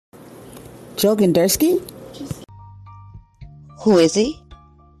Joe Gandersky? Who is he?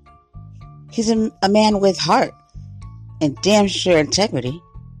 He's a man with heart and damn sure integrity.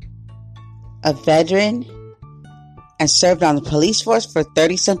 A veteran and served on the police force for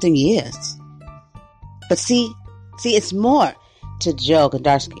 30-something years. But see, it's more to Joe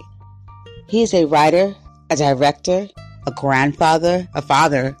Gandersky. He is a writer, a director, a grandfather, a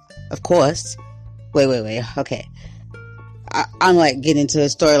father, of course. Wait. Okay. I'm like getting into a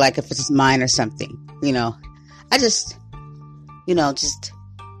story like if it's mine or something, you know. I just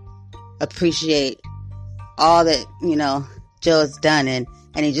appreciate all that, Joe has done, and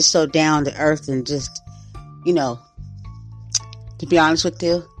he's just so down to earth and just, to be honest with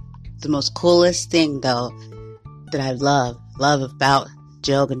you, the most coolest thing though that I love about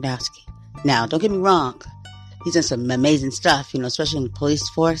Joe Gandersky. Now, don't get me wrong. He's done some amazing stuff, especially in the police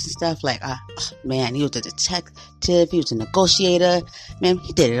force and stuff. Like, man, he was a detective. He was a negotiator. Man,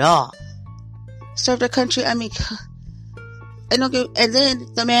 he did it all. Served our country. I mean, and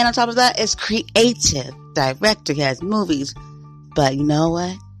then the man on top of that is creative director. He has movies. But you know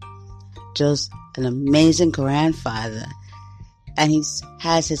what? Joe's an amazing grandfather. And he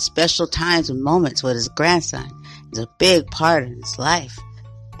has his special times and moments with his grandson. It's a big part of his life,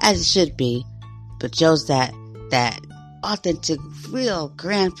 as it should be. But Joe's that authentic, real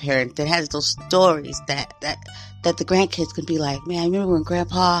grandparent that has those stories that the grandkids can be like, man, I remember when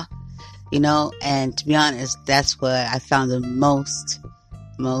Grandpa, and to be honest, that's what I found the most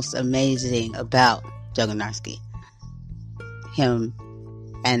amazing about Joe Gandersky. Him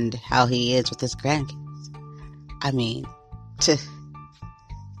and how he is with his grandkids. I mean,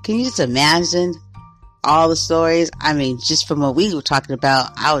 can you just imagine all the stories? I mean, just from what we were talking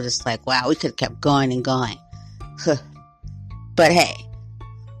about, I was just like, wow, we could have kept going and going. But hey,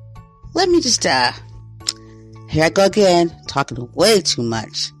 let me just, here I go again, talking way too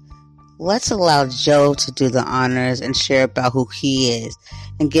much. Let's allow Joe to do the honors and share about who he is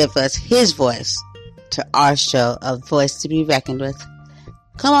and give us his voice to our show, A Voice to Be Reckoned With.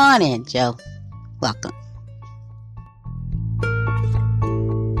 Come on in, Joe. Welcome.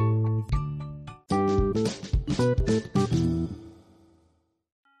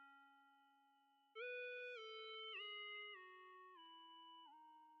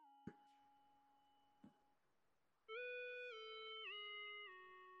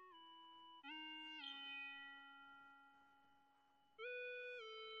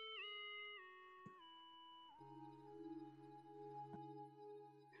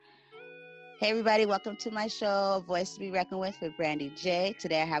 Hey everybody, welcome to my show, A Voice to Be Reckoned With Brandy J.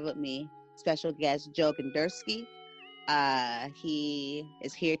 Today I have with me special guest Joe Gandersky. He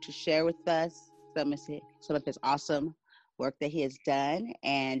is here to share with us some of his awesome work that he has done.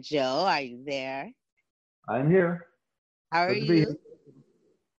 And Joe, are you there? I'm here. How are you?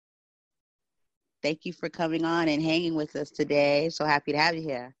 Thank you for coming on and hanging with us today. So happy to have you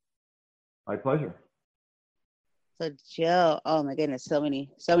here. My pleasure. So Joe, oh my goodness, so many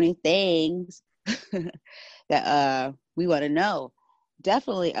things that we want to know.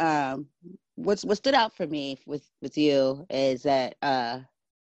 Definitely, what stood out for me with you is that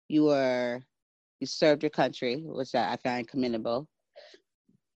you served your country, which I find commendable.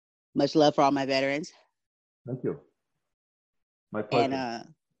 Much love for all my veterans. Thank you. My pleasure. And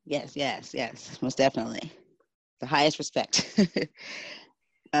yes, most definitely, the highest respect.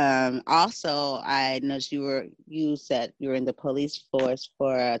 Also, I noticed you said you were in the police force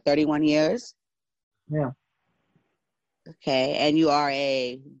for 31 years. Yeah. Okay, and you are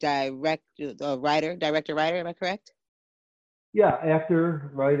a writer, am I correct? Yeah,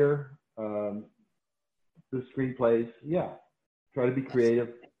 actor, writer, do screenplays. Yeah, try to be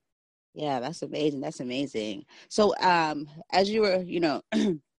creative. Yeah, that's amazing. So, as you were,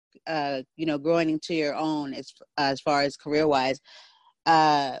 growing into your own as far as career-wise,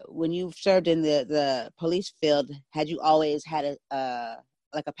 when you served in the police field, had you always had a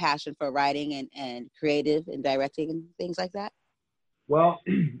passion for writing and creative and directing and things like that? Well,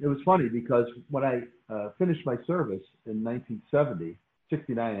 it was funny because when I finished my service in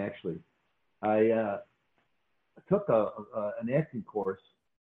 1969 actually, I took an acting course,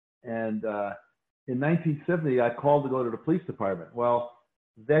 and in 1970 I called to go to the police department. Well,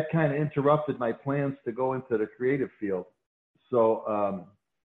 that kind of interrupted my plans to go into the creative field. So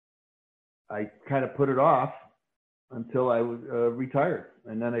I kind of put it off until I retired.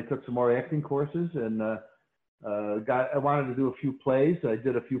 And then I took some more acting courses and I wanted to do a few plays. I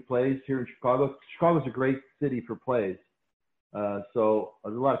did a few plays here in Chicago. Chicago's a great city for plays. So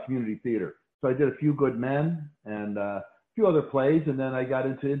there's a lot of community theater. So I did a few Good Men and a few other plays. And then I got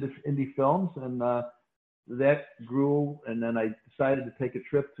into indie films and that grew, and then I decided to take a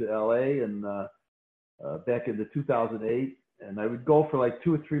trip to LA and back in the 2008, and I would go for like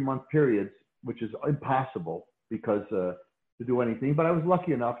 2 or 3 month periods, which is impossible because to do anything. But I was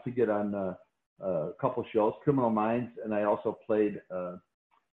lucky enough to get on a couple shows, Criminal Minds, and I also played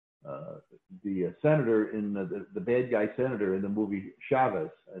the senator in the bad guy senator in the movie Chavez,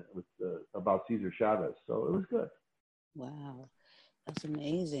 with about Cesar Chavez. So it was good. Wow, that's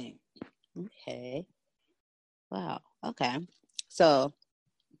amazing. Okay. Wow. Okay. So,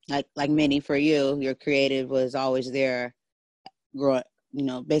 like many for you, your creative was always there, growing.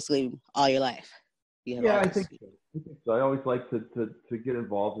 Basically all your life. You have Yeah, I always. think so. I always like to get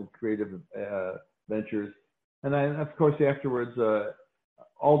involved in creative ventures, and I, of course, afterwards,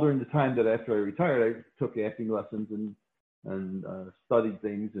 all during the time that after I retired, I took acting lessons and studied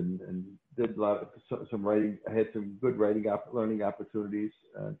things and did a lot of some writing. I had some good learning opportunities,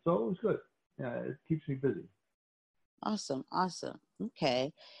 and so it was good. Yeah, it keeps me busy. Awesome.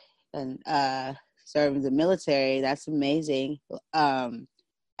 Okay. And serving the military, that's amazing. And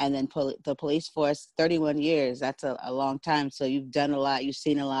then the police force, 31 years, that's a long time. So you've done a lot, you've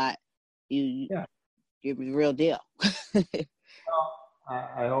seen a lot. Yeah. You're the real deal. Well,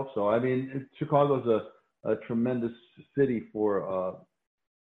 I hope so. I mean, Chicago's a tremendous city for,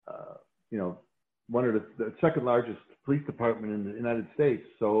 one of the second largest police department in the United States.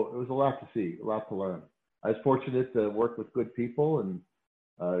 So it was a lot to see, a lot to learn. I was fortunate to work with good people and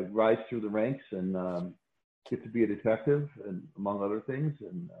rise through the ranks and get to be a detective, and among other things.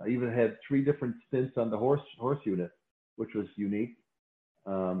 And I even had 3 different stints on the horse unit, which was unique.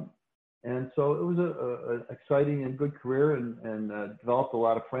 And so it was an exciting and good career, and developed a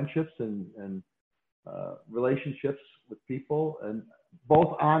lot of friendships and relationships with people, and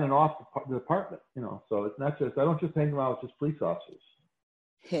both on and off the department. So it's not just, I don't just hang around with just police officers.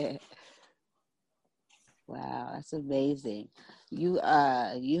 Wow, that's amazing. You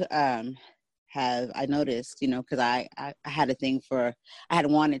have, I noticed, because I had a thing I had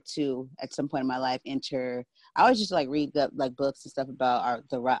wanted to at some point in my life enter. I always just like read like books and stuff about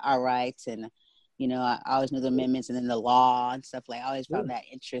our rights, and I always knew the amendments and then the law and stuff. Like I always found that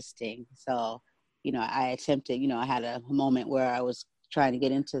interesting. So I attempted. I had a moment where I was trying to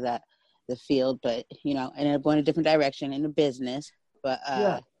get into the field, but ended up going a different direction in the business. But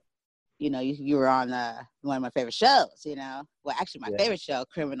Yeah. you were on one of my favorite shows, Well, actually, my favorite show,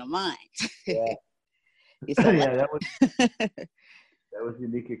 Criminal Minds. Yeah. So yeah, that was a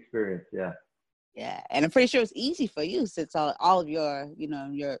unique experience. Yeah. Yeah, and I'm pretty sure it's easy for you since all of your,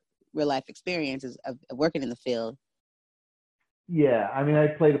 your real life experiences of working in the field. Yeah, I mean, I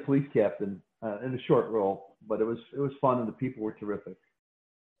played a police captain in a short role, but it was fun, and the people were terrific.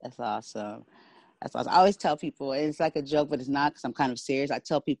 That's awesome. That's awesome. I always tell people, and it's like a joke, but it's not, because I'm kind of serious. I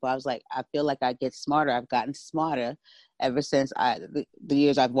tell people, I was like, I feel like I get smarter. I've gotten smarter ever since the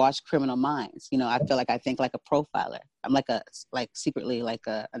years I've watched Criminal Minds. I feel like I think like a profiler. I'm secretly like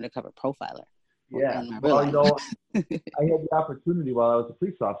a undercover profiler. Yeah. In my Well, real life. I had the opportunity while I was a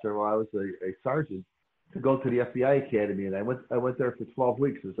police officer, while I was a sergeant, to go to the FBI Academy, and I went there for 12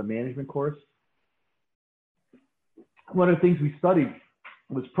 weeks as a management course. One of the things we studied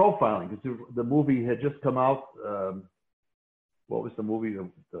was profiling, because the movie had just come out. What was the movie?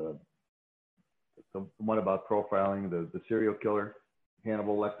 The one about profiling, the serial killer,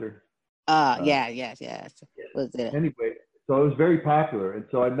 Hannibal Lecter. Yes. Was it? Anyway, so it was very popular, and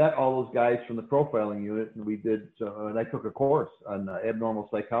so I met all those guys from the profiling unit, and and I took a course on abnormal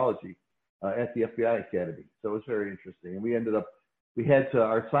psychology at the FBI Academy. So it was very interesting, and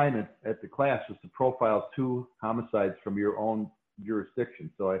our assignment at the class was to profile 2 homicides from your own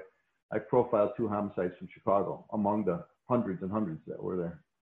jurisdiction. So I profiled 2 homicides from Chicago among the hundreds and hundreds that were there.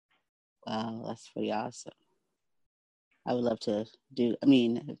 Wow, that's pretty awesome. I would love to do,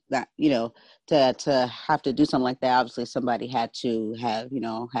 that, to have to do something like that. Obviously somebody had to have,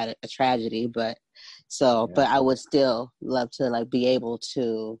 had a tragedy, but I would still love to like be able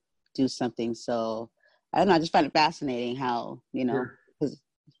to do something. So I don't know, I just find it fascinating how, because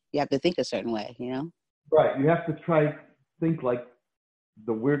you have to think a certain way, Right. You have to think like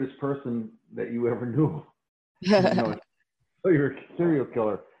the weirdest person that you ever knew. So you're a serial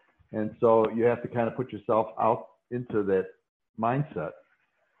killer. And so you have to kind of put yourself out into that mindset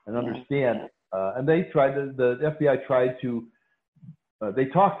and understand. And they tried, the FBI tried to, they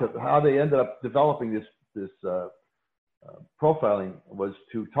talked to how they ended up developing this profiling was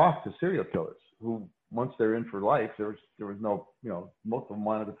to talk to serial killers who, once they're in for life, there was no, most of them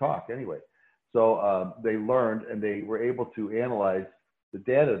wanted to talk anyway. So they learned, and they were able to analyze the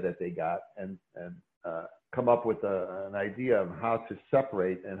data that they got and come up with an idea of how to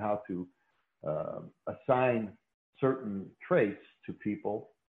separate and how to assign certain traits to people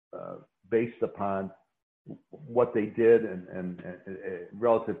based upon what they did and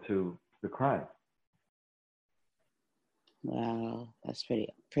relative to the crime. Wow, that's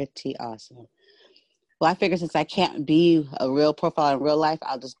pretty awesome. Well, I figure since I can't be a real profiler in real life,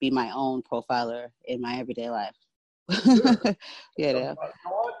 I'll just be my own profiler in my everyday life. Sure. You know? You know what?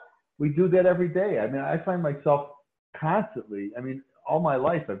 We do that every day. I mean, I find myself constantly, I mean, all my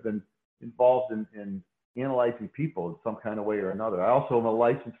life I've been involved in analyzing people in some kind of way or another. I also am a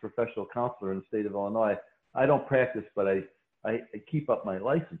licensed professional counselor in the state of Illinois. I don't practice, but I keep up my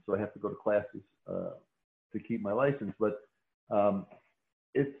license, so I have to go to classes to keep my license. But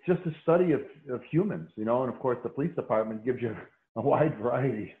it's just a study of humans, you know, and of course the police department gives you a wide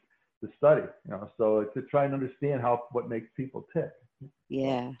variety to study, you know, so to try and understand what makes people tick.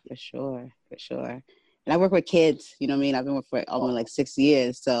 Yeah, for sure. And I work with kids, you know what I mean? I've been working for almost like 6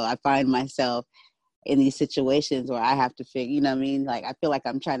 years. So I find myself in these situations where I have to figure, you know what I mean? Like, I feel like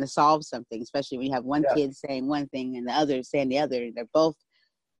I'm trying to solve something, especially when you have one kid saying one thing and the other saying the other. They're both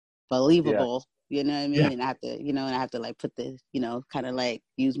believable, you know what I mean? And I have to, you know, and I have to like put the, you know, kind of like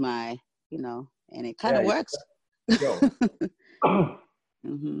use my, you know, and it kind of works. Mm-hmm.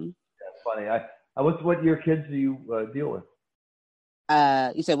 That's funny. What year kids do you deal with?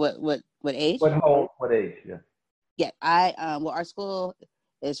 You said what age? What age? Yeah. Yeah, well, our school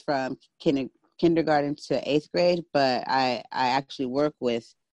is from kindergarten to 8th grade, but I actually work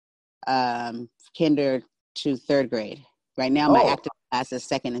with kinder to 3rd grade. Right now, my active class is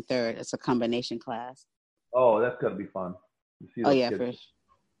 2nd and 3rd. It's a combination class. Oh, that's gonna be fun. You see those kids.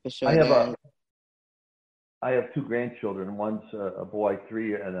 For sure. I have 2 grandchildren. One's a boy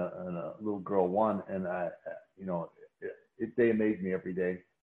 3 and a little girl 1, and you know, they amaze me every day.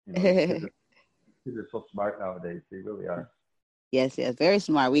 You know, kids are so smart nowadays. They really are. Yes, very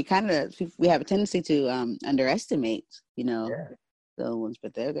smart. We have a tendency to underestimate, you know, the ones,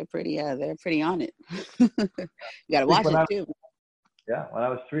 but they're pretty on it. You gotta watch it too. Yeah, when I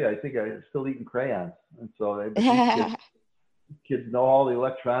was 3, I think I was still eating crayons, and so kids know all the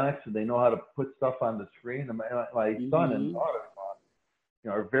electronics and they know how to put stuff on the screen. And my son and daughter, you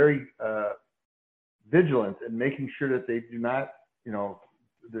know, are very vigilant in making sure that they do not, you know,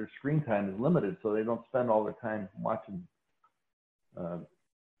 their screen time is limited, so they don't spend all their time watching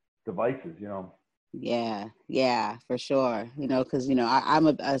devices, you know. Yeah, for sure. You know, because, you know, I'm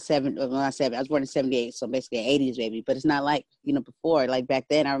I was born in 78, so basically an 80s baby, but it's not like, you know, before. Like back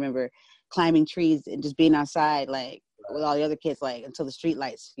then, I remember climbing trees and just being outside, like, with all the other kids, like, until the street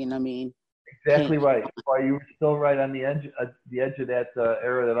lights, you know what I mean? Exactly right. Why you were still right on the edge of that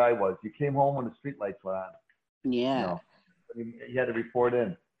era that I was. You came home when the street lights were on. Yeah. You know, you had to report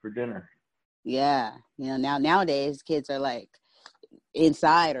in for dinner. Yeah. You know, nowadays, kids are like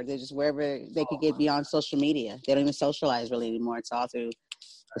inside, or they're just wherever they could get beyond social media. They don't even socialize really anymore. It's all through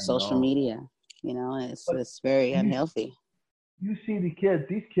the social media, you know, and it's very unhealthy. You see these kids,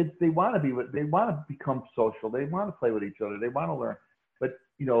 they want to become social. They want to play with each other. They want to learn. But,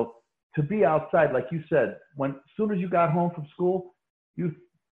 you know, to be outside, like you said, as soon as you got home from school, you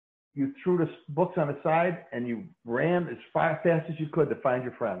threw the books on the side and you ran as fast as you could to find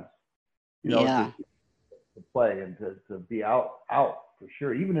your friends, you know, to play and to be out for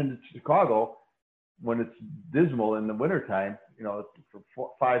sure. Even in Chicago, when it's dismal in the wintertime, you know,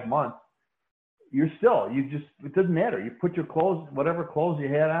 for 5 months, it doesn't matter. You put your clothes, whatever clothes you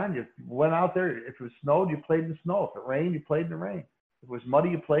had on, you went out there. If it snowed, you played in the snow. If it rained, you played in the rain. If it was muddy,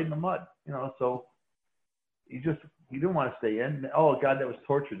 you played in the mud, you know, so you didn't want to stay in. Oh God, that was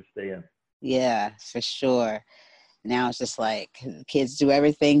torture to stay in. Yeah, for sure. Now it's just like kids do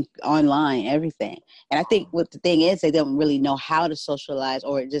everything online, everything. And I think what the thing is, they don't really know how to socialize,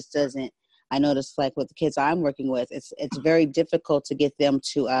 or it just doesn't. I notice like with the kids I'm working with, it's very difficult to get them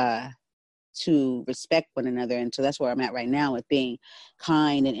to respect one another. And so that's where I'm at right now with being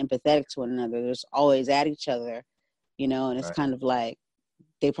kind and empathetic to one another. There's always at each other, you know, and it's kind of like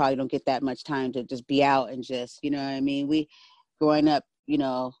they probably don't get that much time to just be out and just, you know what I mean? We growing up, you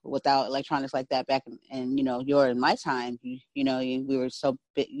know, without electronics like that back in you know, in my time, we were so,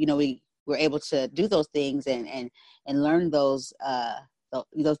 you know, we were able to do those things and learn those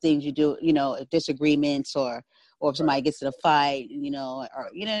things you do, you know, disagreements or if somebody gets in a fight, you know, or,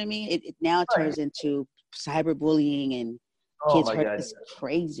 you know what I mean? It now turns into cyberbullying and kids hurt. It's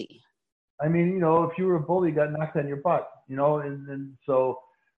crazy. I mean, you know, if you were a bully, you got knocked on your butt, you know, and so,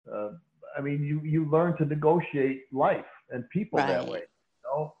 I mean, you learn to negotiate life and people that way, you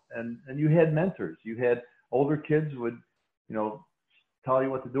know, and you had mentors. You had older kids would, you know, tell you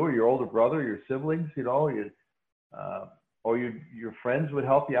what to do, or your older brother, your siblings, you know, or your friends would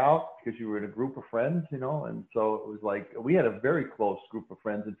help you out because you were in a group of friends, you know. And so it was like we had a very close group of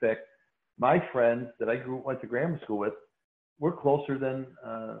friends. In fact, my friends that I went to grammar school with were closer than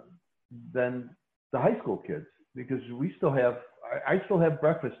the high school kids, because we still have I still have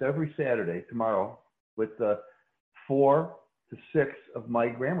breakfast every Saturday tomorrow with 4 to 6 of my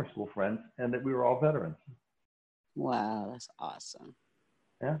grammar school friends, and that we were all veterans. Wow, that's awesome.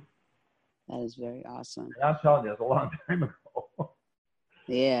 Yeah. That is very awesome. And I'm telling you, it's a long time ago.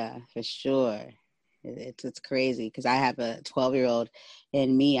 Yeah, for sure. It's crazy because I have a 12-year-old,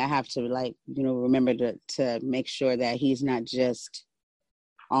 and me, I have to remember to make sure that he's not just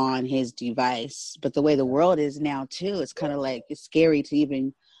on his device. But the way the world is now too, it's kind of like it's scary to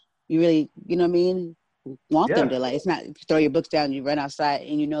even you really, you know what I mean? Want them to it's not you throw your books down, you run outside,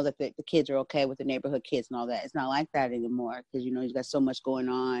 and you know that the kids are okay with the neighborhood kids and all that. It's not like that anymore because you've got so much going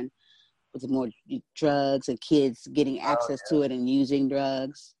on with more drugs and kids getting access to it and using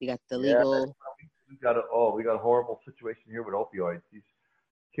drugs. You got the legal. We got a horrible situation here with opioids. These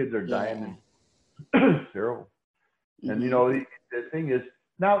kids are dying. And it's terrible. Mm-hmm. And the thing is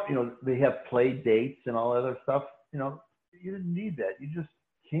now they have play dates and all other stuff. You didn't need that. You just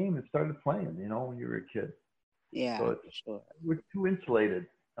came and started playing. When you were a kid. Yeah, so sure. We're too insulated.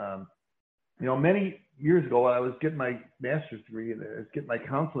 Many years ago, when I was getting my master's degree and I was getting my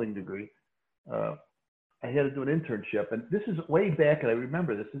counseling degree, I had to do an internship, and this is way back, and I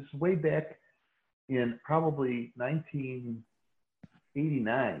remember this. This is way back in probably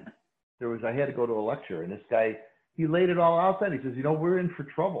 1989. I had to go to a lecture, and this guy, he laid it all out then. He says, we're in for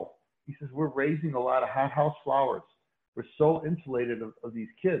trouble. He says, we're raising a lot of hothouse flowers. We're so insulated of these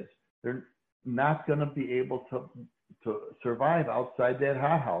kids. They're not going to be able to survive outside that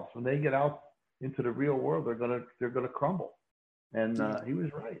hothouse. When they get out into the real world, they're going to crumble. And he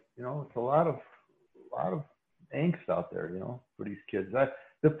was right. It's a lot of angst out there, for these kids.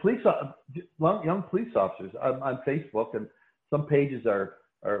 The young police officers on Facebook, and some pages are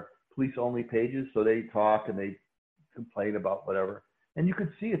police only pages, so they talk and they complain about whatever. And you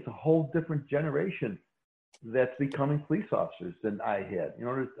can see it's a whole different generation that's becoming police officers than I had.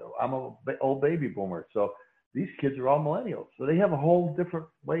 I'm an old baby boomer, so these kids are all millennials, so they have a whole different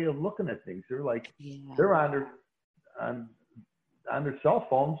way of looking at things. They're like, they're on their cell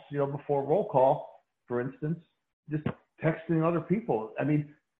phones, before roll call, for instance, just texting other people. I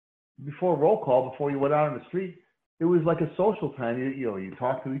mean, before roll call, before you went out on the street, it was like a social time. You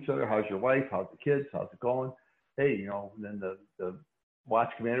talk to each other. How's your wife? How's the kids? How's it going? Hey, and then the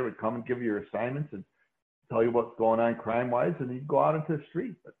watch commander would come and give you your assignments and tell you what's going on crime-wise, and you'd go out into the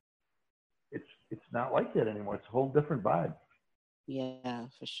street. But it's not like that anymore. It's a whole different vibe. Yeah,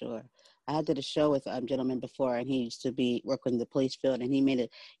 for sure. I did a show with a gentleman before, and he used to work in the police field, and he made an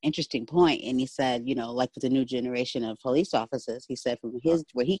interesting point. And he said, like with the new generation of police officers, he said from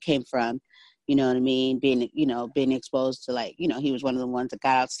where he came from, you know what I mean, being exposed to he was one of the ones that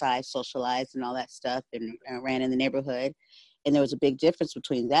got outside, socialized and all that stuff, and ran in the neighborhood. And there was a big difference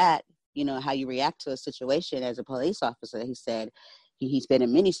between that, how you react to a situation as a police officer. He said he's been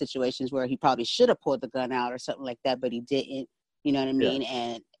in many situations where he probably should have pulled the gun out or something like that, but he didn't. You know what I mean?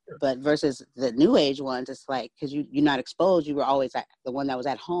 Yeah. But versus the new age ones, it's like, because you're not exposed. You were always the one that was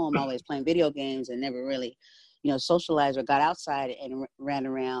at home, always playing video games and never really, socialized or got outside and ran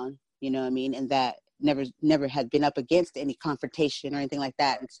around, you know what I mean? And that never had been up against any confrontation or anything like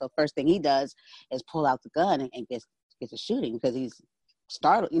that. And so first thing he does is pull out the gun and gets a shooting because he's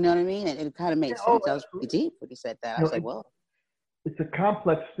startled, you know what I mean? And it kind of made sense. That was pretty deep when he said that. I was like, whoa. It's a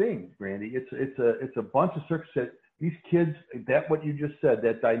complex thing, Brandy. It's a bunch of circumstances. These kids, what you just said,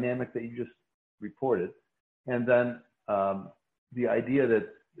 that dynamic that you just reported, and then the idea that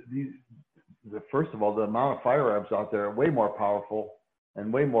first of all, the amount of firearms out there are way more powerful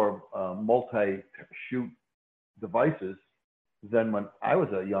and way more multi-shoot devices than when I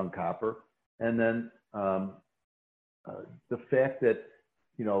was a young copper. And then the fact that,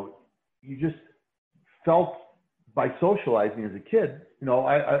 you just felt by socializing as a kid,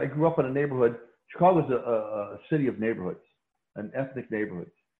 I grew up in a neighborhood. Chicago is a city of neighborhoods, an ethnic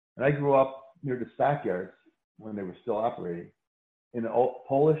neighborhoods. And I grew up near the stockyards when they were still operating in an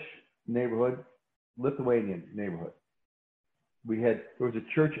Polish neighborhood, Lithuanian neighborhood. There was a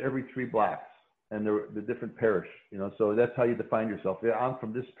church every 3 blocks, and there were the different parish, so that's how you define yourself. Yeah, I'm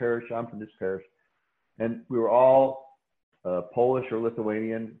from this parish, I'm from this parish. And we were all Polish or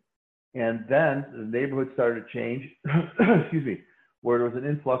Lithuanian. And then the neighborhood started to change, excuse me, where there was an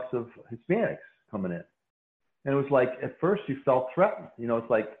influx of Hispanics coming in. And it was like, at first you felt threatened. It's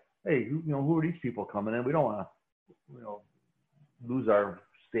like, hey, who are these people coming in? We don't want to, lose our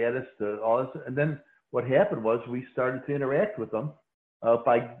status to all this. And then what happened was we started to interact with them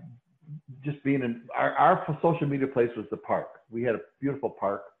by just being in our social media place was the park. We had a beautiful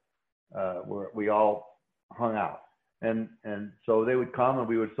park where we all hung out. And so they would come and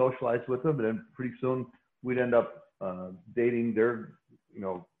we would socialize with them. And then pretty soon we'd end up dating their,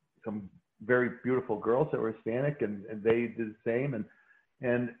 some very beautiful girls that were Hispanic, and they did the same.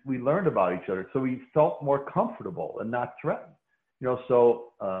 And we learned about each other. So we felt more comfortable and not threatened.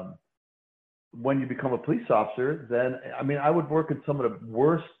 When you become a police officer, then, I would work in some of the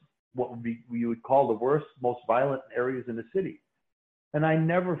worst, what would be, you would call the worst, most violent areas in the city. And I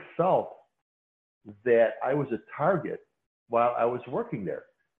never felt that I was a target while I was working there,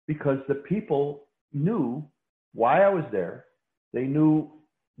 because the people knew why I was there. They knew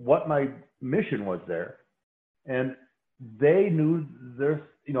what my mission was there. And they knew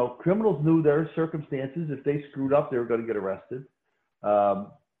criminals knew their circumstances. If they screwed up, they were going to get arrested.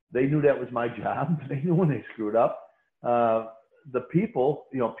 They knew that was my job. They knew when they screwed up. The people,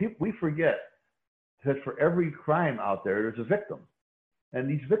 we forget that for every crime out there, there's a victim. And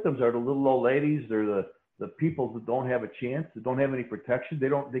these victims are the little old ladies. They're the people that don't have a chance, that don't have any protection.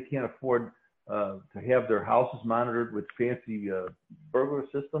 They can't afford to have their houses monitored with fancy burglar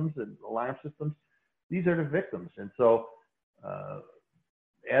systems and alarm systems. These are the victims. And so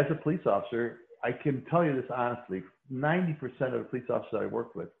as a police officer, I can tell you this honestly, 90% of the police officers I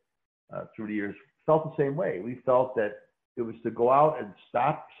worked with through the years felt the same way. We felt that it was to go out and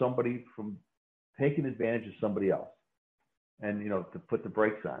stop somebody from taking advantage of somebody else, and to put the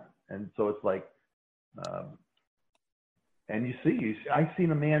brakes on. And so it's like, and I've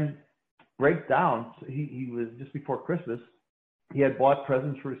seen a man break down. He was, just before Christmas, he had bought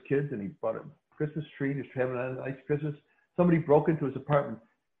presents for his kids, and he bought a Christmas tree. He was having a nice Christmas. Somebody broke into his apartment,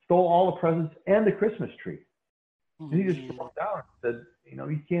 stole all the presents and the Christmas tree. And he just broke down and said,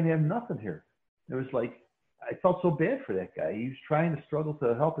 you can't have nothing here. It was like, I felt so bad for that guy. He was trying to struggle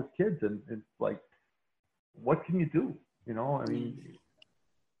to help his kids. And it's like, what can you do?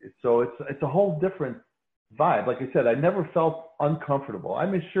 So it's a whole different vibe. Like I said, I never felt uncomfortable.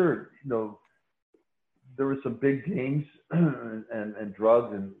 I'm sure, there were some big gangs and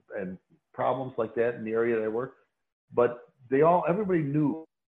drugs and problems like that in the area that I worked, but everybody knew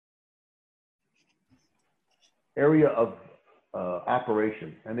area of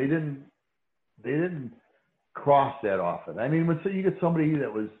operation, and they didn't cross that often. When you get somebody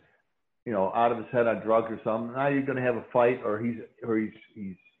that was, out of his head on drugs or something, now you're going to have a fight, or he's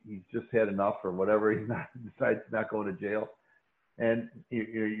just had enough or whatever. Decides not going to jail, and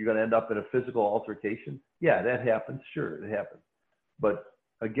you're going to end up in a physical altercation. Yeah, that happens. Sure, it happens. But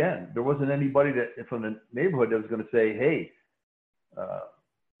again, there wasn't anybody from the neighborhood that was going to say, hey,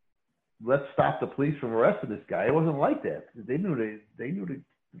 let's stop the police from arresting this guy. It wasn't like that. They knew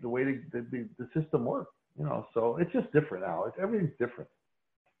the way the system worked, so it's just different now. Everything's different.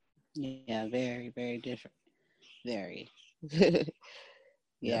 Yeah, very, very different. Very.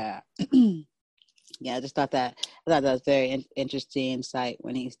 Yeah. Yeah, I just thought that was very interesting insight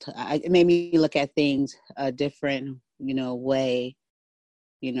when it made me look at things a different, way,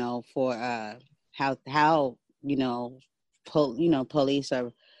 for how police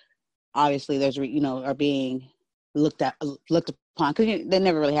are obviously are being looked upon, because they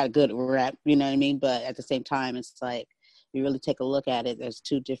never really had a good rep, you know what I mean? But at the same time, it's like, you really take a look at it, there's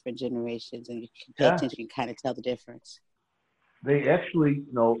two different generations, and you can pay attention, you can kind of tell the difference. They actually,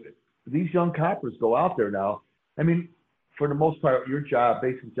 these young coppers go out there now. For the most part, your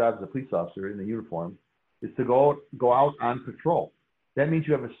basic job as a police officer in the uniform is to go out on patrol. That means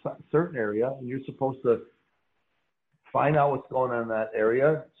you have a certain area, and you're supposed to find out what's going on in that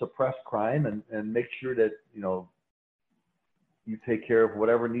area, suppress crime, and make sure that, you take care of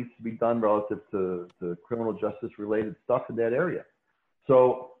whatever needs to be done relative to criminal justice related stuff in that area.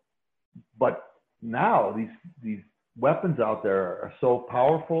 So, but now these weapons out there are so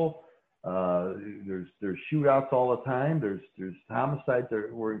powerful. There's shootouts all the time. There's homicides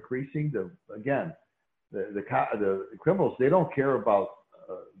that were increasing. The criminals, they don't care about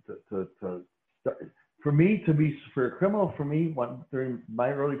for a criminal, during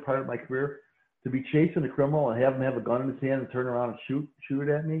my early part of my career, to be chasing a criminal and have him have a gun in his hand and turn around and shoot it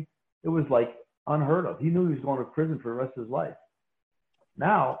at me, it was like unheard of. He knew he was going to prison for the rest of his life.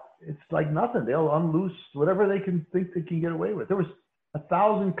 Now it's like nothing. They'll unloose whatever they can think they can get away with. There was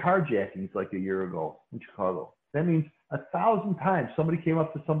 1,000 carjackings like a year ago in Chicago. That means 1,000 times somebody came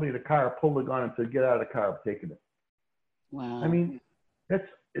up to somebody in a car, pulled a gun, and said, "Get out of the car, I'm taking it." Wow.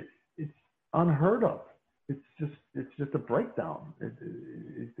 It's unheard of. It's just a breakdown.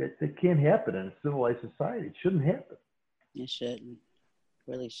 It can't happen in a civilized society. It shouldn't happen. It shouldn't.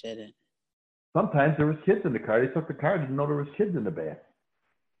 Really shouldn't. sometimes there was kids in the car. They took the car, didn't know there was kids in the back.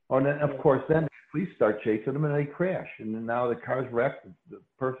 Oh, and then, of course, then the police start chasing them and they crash. And then now the car's wrecked. The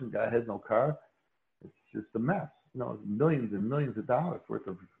person has no car. It's just a mess. Millions and millions of dollars worth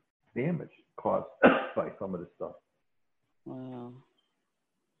of damage caused by some of this stuff. Wow.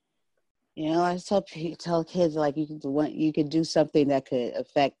 I tell kids, like, you could do something that could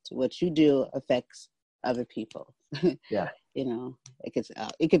affect what you do affects other people. Yeah.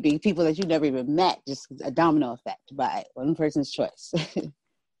 It could be people that you never even met, just a domino effect by one person's choice.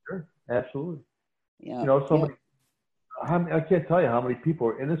 Sure, absolutely. Yeah. I can't tell you how many people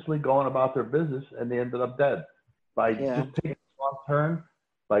are innocently going about their business and they ended up dead by just taking a wrong turn,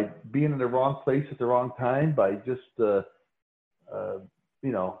 by being in the wrong place at the wrong time, by just,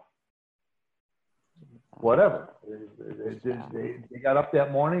 whatever. They got up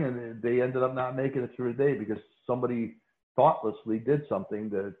that morning and they ended up not making it through the day because somebody thoughtlessly did something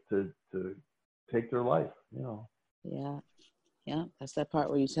to take their life. Yeah, that's that part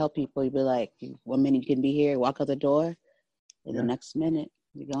where you tell people, you be like, 1 minute you can be here, walk out the door, and the next minute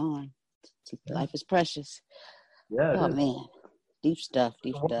you're gone. Life is precious. Yeah. Oh man, deep stuff.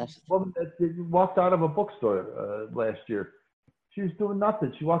 Woman that walked out of a bookstore last year. She was doing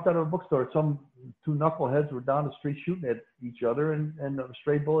nothing. She walked out of a bookstore. Some two knuckleheads were down the street shooting at each other, and a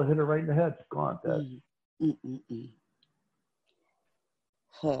stray bullet hit her right in the head. Gone.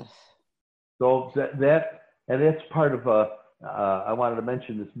 So that's part of I wanted to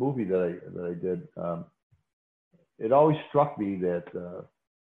mention this movie that I did. It always struck me that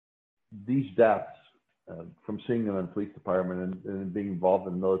these deaths, from seeing them in the police department and being involved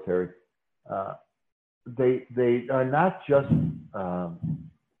in the military, they are not just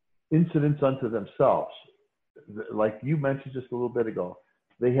incidents unto themselves. Like you mentioned just a little bit ago,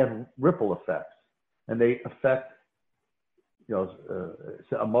 they have ripple effects, and they affect.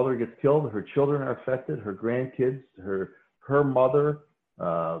 A mother gets killed, her children are affected, her grandkids, her mother,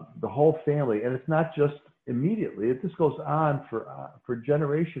 the whole family, and it's not just immediately. It just goes on for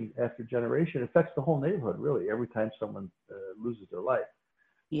generation after generation. It affects the whole neighborhood, really, every time someone loses their life.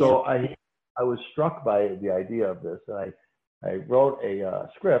 Yeah. So I was struck by the idea of this, and I wrote a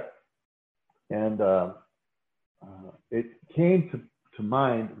script, and it came to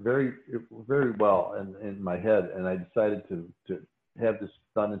mind very, very well in my head, and I decided to have this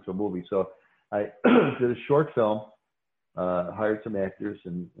done into a movie. So I did a short film, hired some actors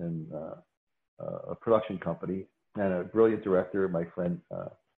and a production company, and a brilliant director, my friend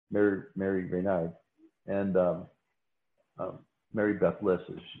Mary Reynard, and Mary Beth Liss,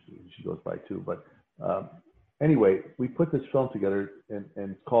 as she goes by too. But anyway, we put this film together, and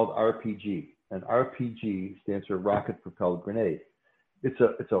it's called RPG. And RPG stands for Rocket Propelled Grenade. It's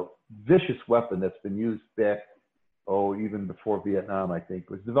a vicious weapon that's been used back, even before Vietnam, I think. It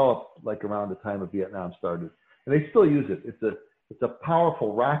was developed like around the time of Vietnam started. And they still use it. It's a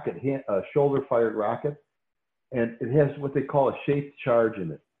powerful rocket, shoulder-fired rocket, and it has what they call a shaped charge in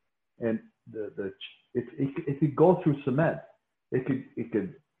it. And it could go through cement. It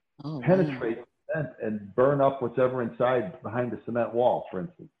could penetrate cement and burn up whatever inside behind the cement walls, for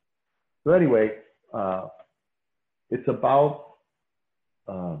instance. So anyway, it's about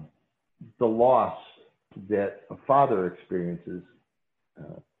the loss that a father experiences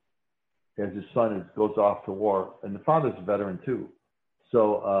as his son goes off to war, and the father's a veteran too.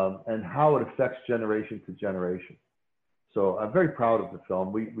 So, and how it affects generation to generation. So I'm very proud of the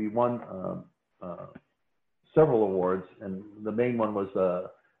film. We won several awards, and the main one was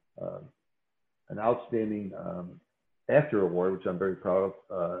an outstanding actor award, which I'm very proud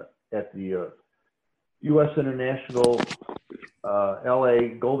of, at the U.S. International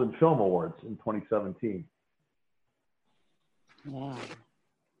LA Golden Film Awards in 2017. Wow.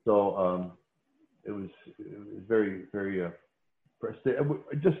 So it was very, very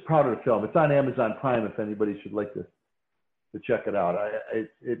just proud of the film. It's on Amazon Prime if anybody should like to check it out.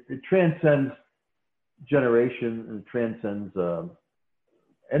 It transcends generation and transcends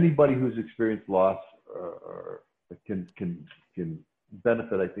anybody who's experienced loss or can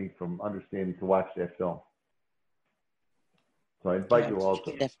benefit, I think, from understanding to watch that film. So I invite you all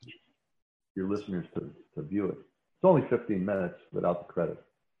to, your listeners, to view it. It's only 15 minutes without the credit.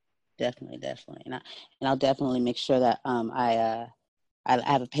 Definitely, and I'll definitely make sure that I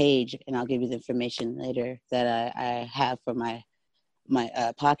have a page, and I'll give you the information later that I have for my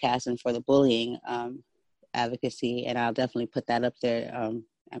podcast and for the bullying advocacy, and I'll definitely put that up there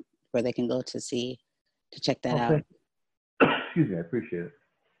where they can go to check that out. Excuse me, I appreciate it.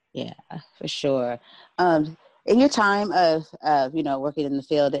 Yeah, for sure. In your time of working in the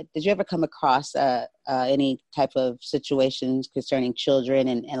field, did you ever come across any type of situations concerning children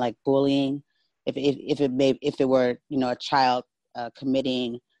and like bullying if it were, you know, a child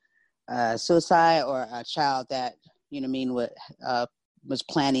committing suicide, or a child that, you know, what I mean, was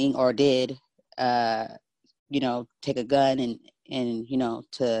planning or did, you know, take a gun and you know,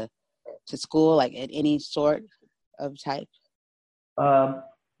 to school, like at any sort of type.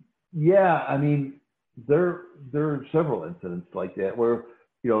 Yeah, I mean, there are several incidents like that where,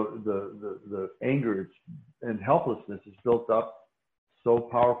 you know, the anger and helplessness is built up so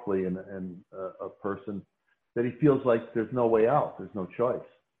powerfully in a person that he feels like there's no way out, there's no choice,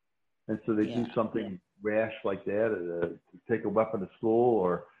 and so they do something rash like that, to take a weapon to school,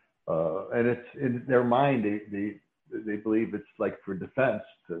 or and it's in their mind, they believe it's like for defense,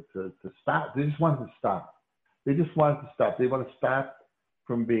 to stop. They just want to stop. They just want to stop. They want to stop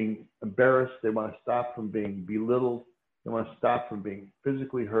from being embarrassed. They want to stop from being belittled. They want to stop from being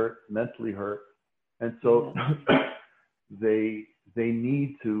physically hurt, mentally hurt. And so they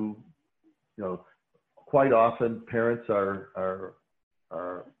need to, you know, quite often parents are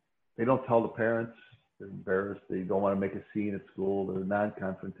they don't tell the parents. They're embarrassed. They don't want to make a scene at school. They're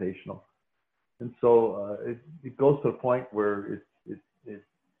non-confrontational. And so it goes to the point where it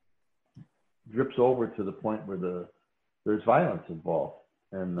drips over to the point where there's violence involved.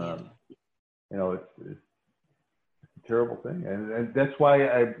 And, you know, it's a terrible thing. And that's why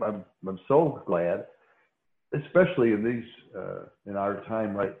I'm so glad, especially in these, in our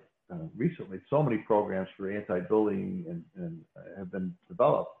time, right, recently, so many programs for anti-bullying and have been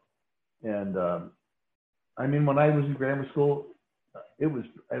developed. And I mean, when I was in grammar school, it was,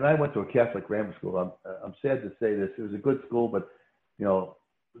 and I went to a Catholic grammar school. I'm sad to say this. It was a good school, but, you know,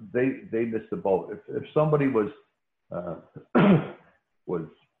 they missed the boat. If somebody was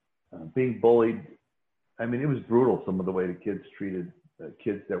being bullied, I mean, it was brutal, some of the way the kids treated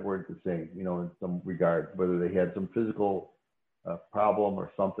kids that weren't the same, you know, in some regard, whether they had some physical problem or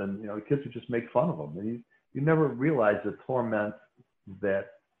something. You know, the kids would just make fun of them. And you never realize the torment that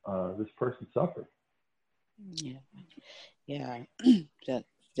this person suffered. Yeah,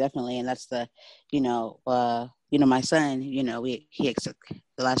 definitely. And that's the, you know, my son, you know, the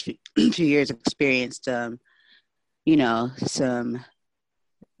last few years experienced, you know, some,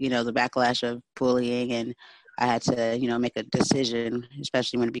 you know, the backlash of bullying, and I had to, you know, make a decision,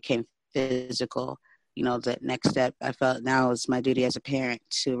 especially when it became physical. You know, the next step I felt now is my duty as a parent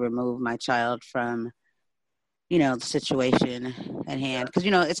to remove my child from, you know, the situation at hand, because,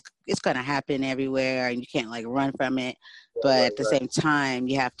 you know, it's going to happen everywhere and you can't like run from it, but at the same time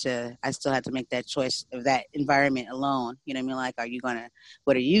I still have to make that choice of that environment alone. You know what I mean? Like,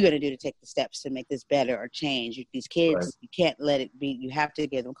 what are you going to do to take the steps to make this better or change? These kids, you can't let it be. You have to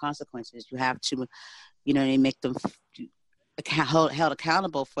give them consequences. You have to, you know, make them held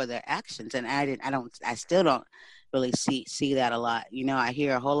accountable for their actions. And I still don't really see that a lot. You know, I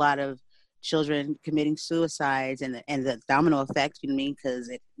hear a whole lot of children committing suicides, and the domino effect, you know what I mean? Because,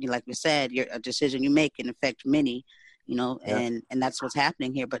 like we said, a decision you make can affect many, you know, and that's what's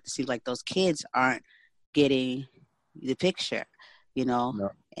happening here. But it seems like those kids aren't getting the picture, you know.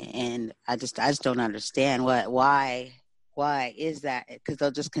 No. And I just don't understand why is that? Because they'll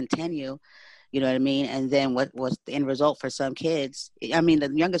just continue. You know what I mean? And then what's the end result for some kids? I mean,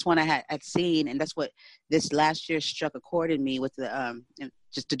 the youngest one I had seen, and that's what this last year struck a chord in me with the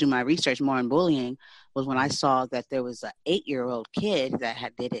just to do my research more on bullying, was when I saw that there was an 8-year-old kid that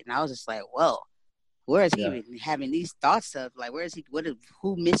did it, and I was just like, whoa, where is he even having these thoughts of, like, where is he?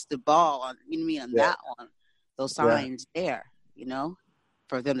 Who missed the ball on? You know what I mean? On that one, those signs there, you know,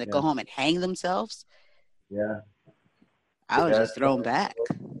 for them to go home and hang themselves. Yeah, I was just thrown back.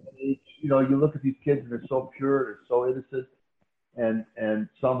 You know, you look at these kids and they're so pure, they're so innocent, and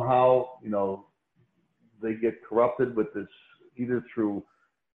somehow, you know, they get corrupted with this, either through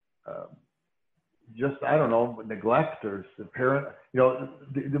just, I don't know, neglect, or the parent. You know,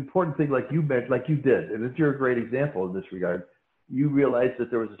 the important thing, like you mentioned, like you did, and you're a great example in this regard. You realized that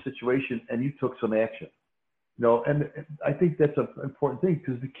there was a situation and you took some action. You know, and I think that's an important thing,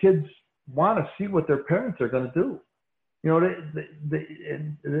 because the kids want to see what their parents are going to do. You know,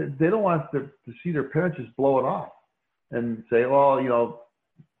 they don't want to see their parents just blow it off and say, "Oh, you know,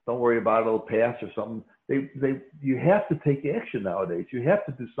 don't worry about it, it'll pass," or something. You have to take action nowadays. You have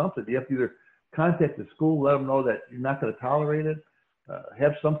to do something. You have to either contact the school, let them know that you're not going to tolerate it,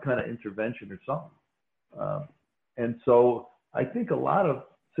 have some kind of intervention or something. And so I think a lot of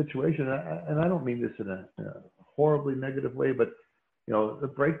situations, and I don't mean this in a horribly negative way, but, you know, the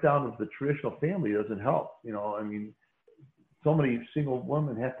breakdown of the traditional family doesn't help. You know, I mean, so many single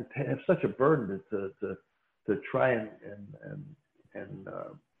women have to have such a burden to try and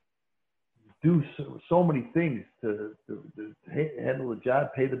do so many things to handle the job,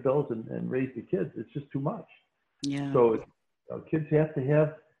 pay the bills, and raise the kids. It's just too much. Yeah. So kids have to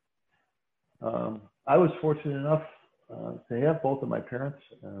have. I was fortunate enough to have both of my parents.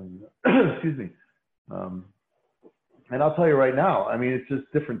 Excuse me. And I'll tell you right now, I mean, it's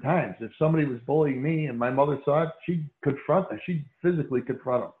just different times. If somebody was bullying me and my mother saw it, she'd confront them. She'd physically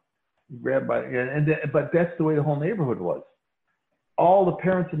confront them, grab by, but that's the way the whole neighborhood was. All the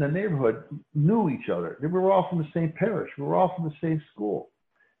parents in the neighborhood knew each other. We were all from the same parish. We were all from the same school.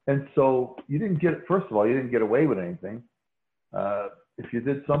 And so first of all, you didn't get away with anything. If you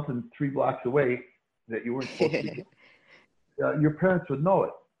did something 3 blocks away that you weren't supposed to be, your parents would know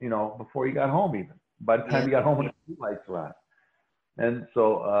it, before you got home even. By the time you got home, when the street lights were on. And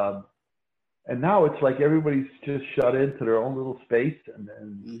so, and now it's like everybody's just shut into their own little space, and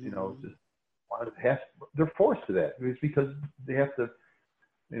just they're forced to that. It's because they have to,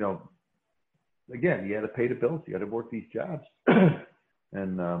 again, you got to pay the bills, you got to work these jobs,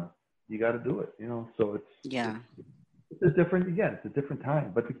 and you got to do it, So it's a different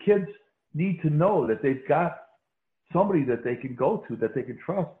time. But the kids need to know that they've got somebody that they can go to, that they can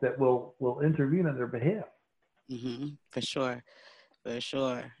trust, that will intervene on their behalf. For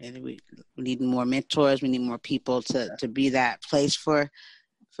sure. And we need more mentors. We need more people to be that place for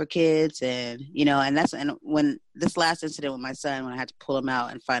kids. And, and when this last incident with my son, when I had to pull him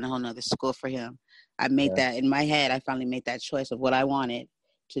out and find a whole nother school for him, I made that in my head. I finally made that choice of what I wanted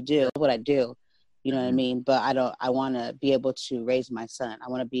to do, what I do. You know what I mean? But I want to be able to raise my son. I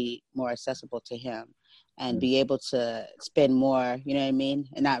want to be more accessible to him and be able to spend more, you know what I mean?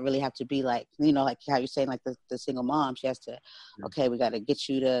 And not really have to be like, like how you're saying, like the single mom, she has to, okay, we got to get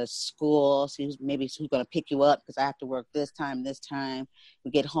you to school. See maybe who's going to pick you up because I have to work this time.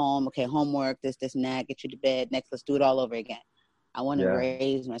 We get home, okay, homework, this and that, get you to bed. Next, let's do it all over again. I want to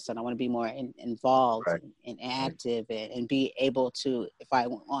raise my son. I want to be more involved and active and be able to, if I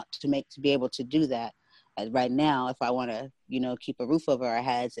want to be able to do that. Right now, if I want to, keep a roof over our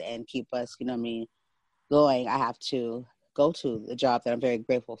heads and keep us, going, I have to go to the job that I'm very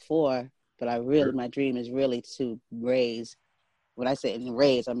grateful for. But my dream is really to raise. When I say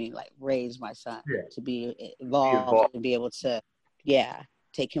raise, I mean like raise my son to be involved and be able to,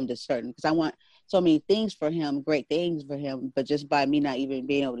 take him to because I want so many things for him, great things for him, but just by me not even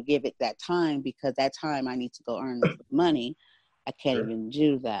being able to give it that time, because that time I need to go earn money, I can't even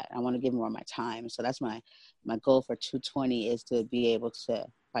do that. I want to give more of my time. So that's my goal for 220 is to be able to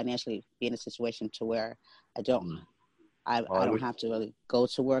financially be in a situation to where I don't have to really go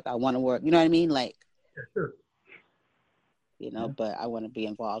to work. I want to work, you know what I mean? Like, but I want to be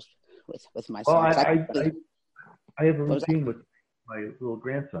involved with my son. I have a routine with my little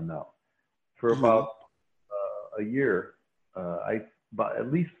grandson now. For about a year,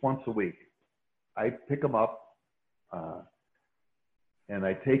 at least once a week, I pick him up and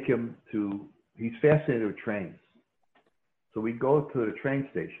I take him he's fascinated with trains. So we go to the train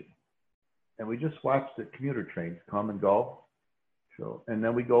station and we just watch the commuter trains come and go. So, and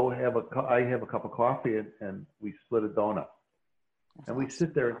then we go I have a cup of coffee and we split a donut. And we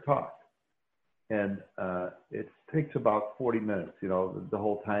sit there and talk. And it takes about 40 minutes, the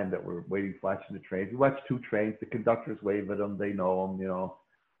whole time that we're waiting, watching the trains. We watch 2 trains. The conductors wave at them. They know them,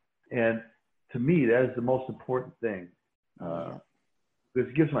 And to me, that is the most important thing. Because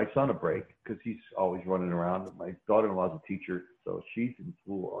it gives my son a break because he's always running around. My daughter-in-law is a teacher, so she's in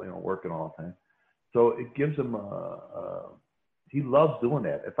school, working all the time. So it gives him he loves doing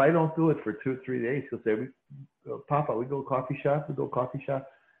that. If I don't do it for 2 or 3 days, he'll say, Papa, we go coffee shop? We go coffee shop?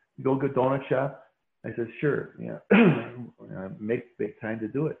 We go good donut shop? I said, sure. Make time to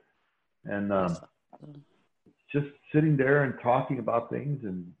do it. And just sitting there and talking about things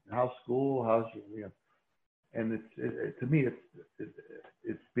and how's school, and to me,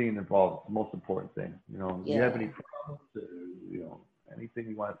 it's being involved. It's the most important thing. If you have any problems, anything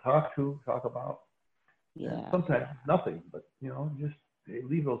you want to talk about. Yeah. And sometimes nothing, but just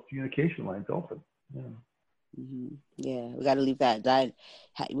leave those communication lines open. Yeah. Yeah, we got to leave that.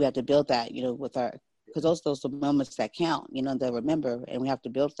 We have to build that, with because those are the moments that count. They'll remember, and we have to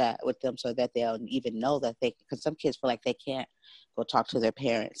build that with them so that they'll even know that because some kids feel like they can't go talk to their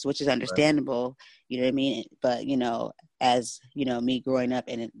parents, which is understandable. You know what I mean? But as me growing up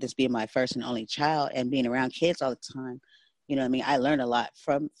and this being my first and only child and being around kids all the time, I learned a lot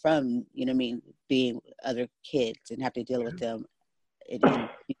from being other kids and have to deal with them. And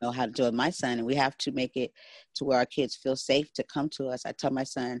how to do it with my son, and we have to make it to where our kids feel safe to come to us. I tell my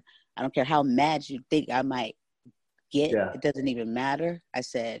son, I don't care how mad you think I might get, it doesn't even matter. I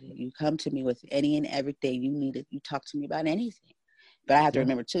said, you come to me with any and everything you need. You talk to me about anything, But I have to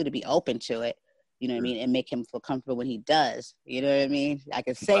remember too to be open to it, you know what I mean, and make him feel comfortable when he does. You know what I mean? I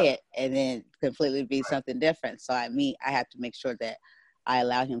can say it and then completely be something different. So I have to make sure that I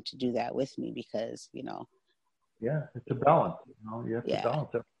allow him to do that with me because, you know. Yeah, it's a balance. You know, you have to balance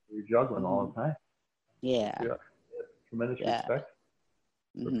it. You're juggling all the time. Yeah. Tremendous respect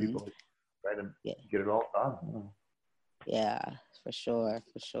for people who try to get it all done. You know. Yeah, for sure.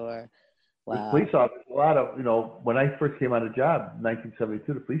 Wow. With police officers, a lot of, you know, when I first came on the job,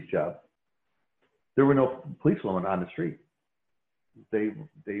 1972, the police job, there were no policewomen on the street. They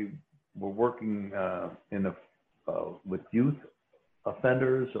were working with youth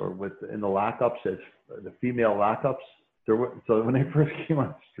offenders or in the lockups as the female lockups. So when they first came on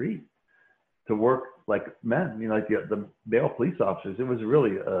the street to work like men, you know, like the male police officers, it was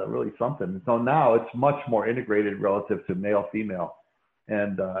really something. So now it's much more integrated relative to male female,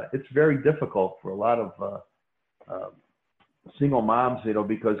 and it's very difficult for a lot of single moms, you know,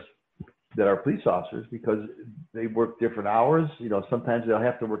 because that are police officers because they work different hours. You know, sometimes they'll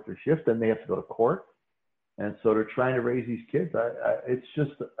have to work their shift and they have to go to court. And so they're trying to raise these kids.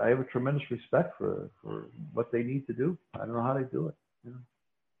 I have a tremendous respect for what they need to do. I don't know how they do it. You know?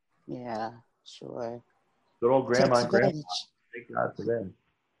 Yeah, sure. Good old grandma and grandpa. Thank God for them.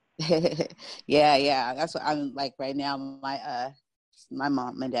 Yeah. That's what I'm like right now. My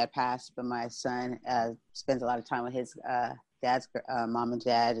mom and dad passed, but my son spends a lot of time with his dad's mom and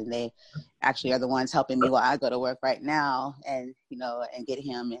dad, and they actually are the ones helping me while I go to work right now, and you know, and get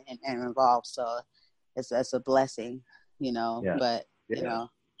him and involved. So it's a blessing, you know. Yeah. But you know,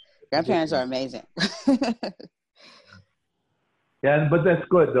 grandparents are amazing. Yeah, but that's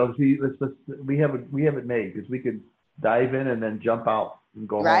good though. See, we have it made because we could dive in and then jump out and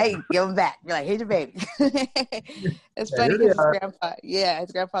go right, home. give them back. You're like, here's your baby. It's funny because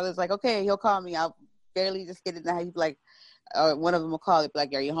his grandfather's like, okay, he'll call me. I'll barely just get in the house. He'd be like, one of them will call. They'd be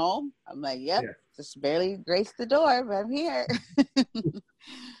like, are you home? I'm like, yep, just barely graced the door, but I'm here.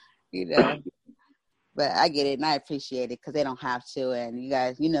 You know. But I get it and I appreciate it because they don't have to. And you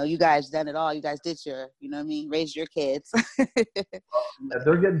guys done it all. You guys did you know what I mean? Raised your kids.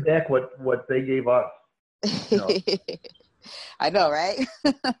 They're getting back what they gave us. You know. I know, right?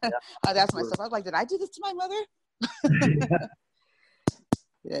 I asked myself, I was like, did I do this to my mother?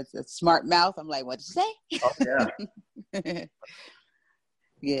 It's a smart mouth. I'm like, what'd you say? Oh, yeah.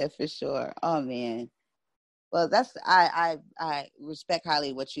 Yeah, for sure. Oh, man. Well, that's I respect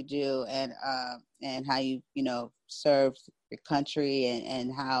highly what you do and how you know serve your country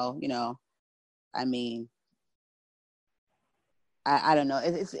and how you know, I mean, I don't know,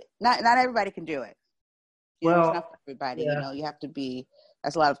 it's not everybody can do it. You know, it's not for everybody. You know, you have to be.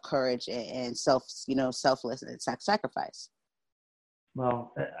 That's a lot of courage and selfless and sacrifice.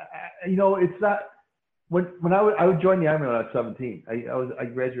 Well, you know, it's not when I would join the Army when I was 17. I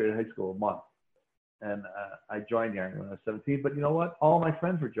graduated high school a month. And I joined the Army when I was 17. But you know what? All my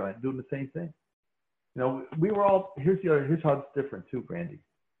friends were doing the same thing. You know, we were all, here's how it's different too, Brandy.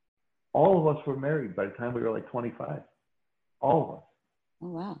 All of us were married by the time we were like 25. All of us. Oh,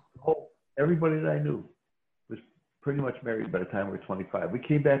 wow. Everybody that I knew was pretty much married by the time we were 25. We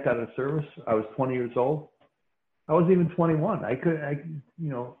came back out of service. I was 20 years old. I wasn't even 21. I couldn't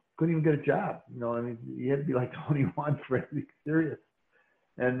even get a job. You know, I mean, you had to be like 21 for anything serious.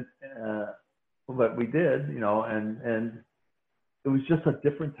 And, but we did, you know, and it was just a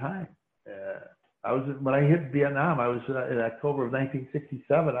different time. When I hit Vietnam, I was in October of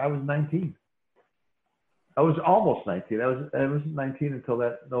 1967. I was 19. I was almost 19. I was 19 until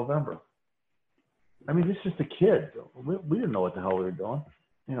that November. I mean, it's just a kid. We didn't know what the hell we were doing,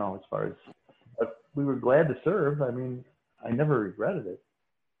 you know, as far as, but we were glad to serve. I mean, I never regretted it.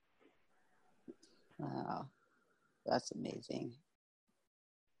 Wow. That's amazing.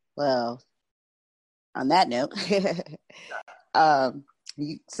 Well, on that note,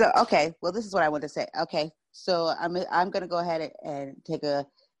 so, okay, well, this is what I want to say. Okay, so I'm going to go ahead and take a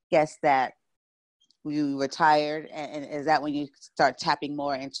guess that you retired, and is that when you start tapping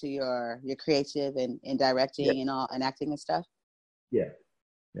more into your creative and directing and all and acting and stuff? Yeah.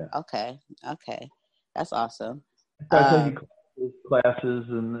 Okay, that's awesome. I taking classes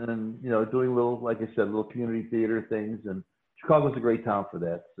and you know, doing little, like I said, little community theater things, and Chicago's a great town for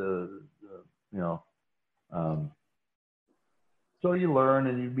that. You know. So you learn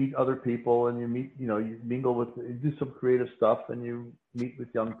and you meet other people and you mingle with, you do some creative stuff and you meet with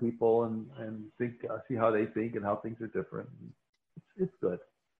young people and think, see how they think and how things are different. It's good.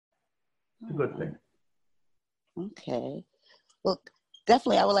 It's a good thing. Okay. Well,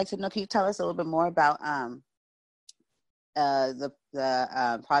 definitely, I would like to know, can you tell us a little bit more about the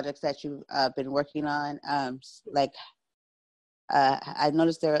projects that you've been working on? Like, I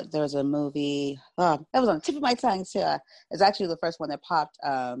noticed there was a movie that was on the tip of my tongue too. It's actually the first one that popped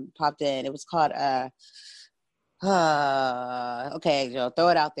in. It was called okay, Joe, throw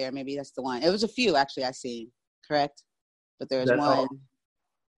it out there. Maybe that's the one. It was a few actually I seen, correct? But there was one.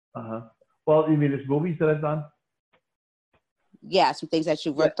 Well, you mean there's movies that I've done? Yeah, some things that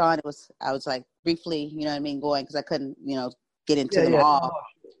you worked on. I was like briefly, you know what I mean, going because I couldn't, get into them all. No.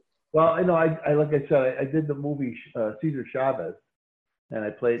 Well, I like I said, I did the movie Cesar Chavez, and I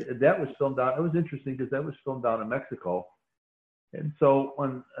played. That was filmed out. It was interesting because that was filmed out in Mexico, and so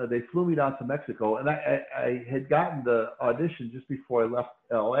when they flew me down to Mexico, and I had gotten the audition just before I left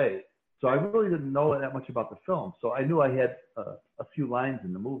L.A., so I really didn't know that much about the film. So I knew I had a few lines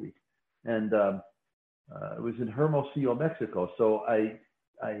in the movie, and it was in Hermosillo, Mexico. So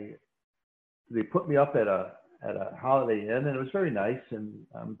they put me up at a Holiday Inn, and it was very nice. And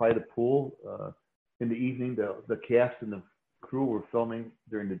by the pool in the evening, the cast and the crew were filming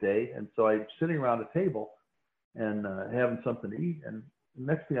during the day, and so I'm sitting around a table and having something to eat. And the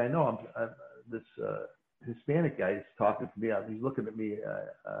next thing I know, this Hispanic guy is talking to me. He's looking at me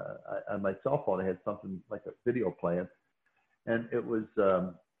on my cell phone. I had something like a video playing, and it was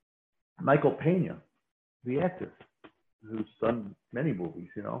Michael Pena, the actor, who's done many movies,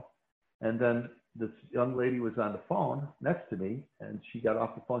 And then this young lady was on the phone next to me, and she got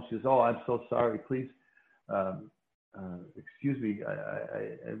off the phone. She goes, "Oh, I'm so sorry. Please, excuse me.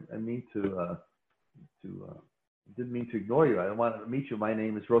 I mean to didn't mean to ignore you. I wanted to meet you. My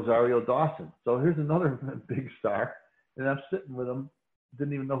name is Rosario Dawson." So here's another big star, and I'm sitting with them.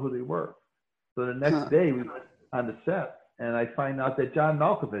 Didn't even know who they were. So the next day we went on the set, and I find out that John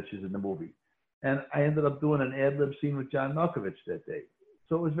Malkovich is in the movie, and I ended up doing an ad lib scene with John Malkovich that day.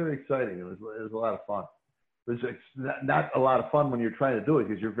 So it was very exciting. It was a lot of fun. It was not a lot of fun when you're trying to do it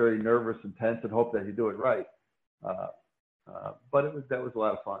because you're very nervous and tense and hope that you do it right. But that was a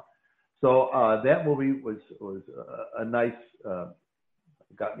lot of fun. So that movie was a nice,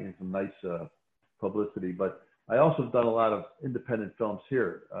 got me some nice publicity. But I also have done a lot of independent films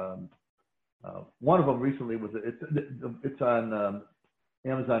here. One of them recently was it's on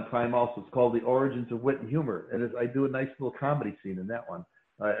Amazon Prime also. It's called The Origins of Wit and Humor, and I do a nice little comedy scene in that one.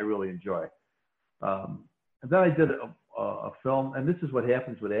 I really enjoy. And then I did a film, and this is what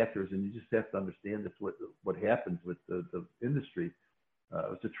happens with actors, and you just have to understand this, what happens with the industry. It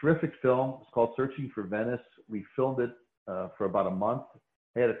was a terrific film. It's called Searching for Venice. We filmed it for about a month.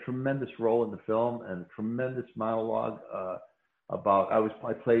 I had a tremendous role in the film and a tremendous monologue about, it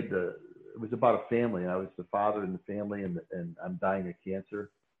was about a family, and I was the father in the family, and I'm dying of cancer.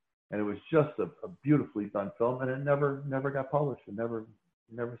 And it was just a beautifully done film, and it never got published. It never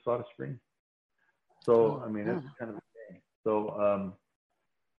saw the screen. So, I mean, it's kind of a shame. So,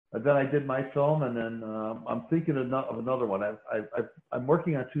 and then I did my film, and then I'm thinking of another one. I'm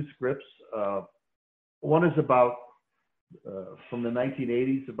working on two scripts. One is about, from the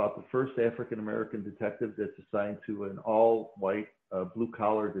 1980s, about the first African-American detective that's assigned to an all-white,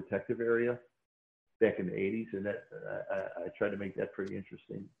 blue-collar detective area back in the 80s, and that I tried to make that pretty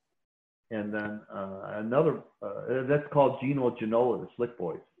interesting. And then another, that's called Gino Ginola, the Slick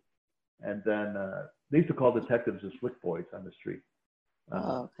Boys. And then they used to call detectives the Slick Boys on the street.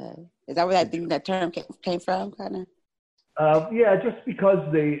 Okay. Is that where that term came from, kind of? Yeah, just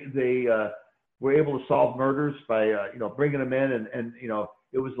because they were able to solve murders by bringing them in, and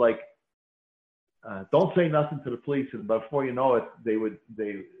it was like, don't say nothing to the police, and before you know it,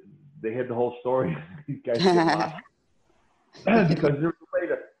 they had the whole story. These guys get lost because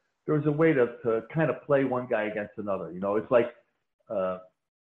there was a way to kind of play one guy against another. It's like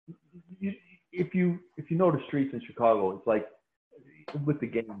if you know the streets in Chicago, it's like with the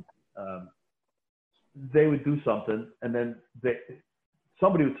gang, they would do something, and then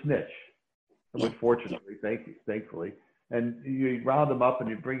somebody would snitch. Fortunately, thankfully, and you round them up and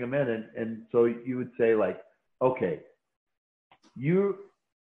you bring them in, and so you would say like, okay,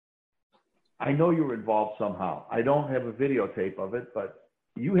 I know you were involved somehow. I don't have a videotape of it, but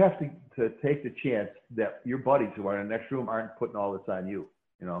you have to take the chance that your buddies who are in the next room aren't putting all this on you,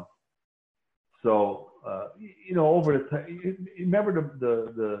 So, over the time, you remember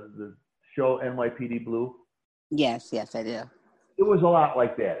the show NYPD Blue? Yes, I do. It was a lot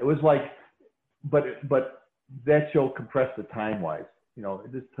like that. It was like, but that show compressed the time-wise.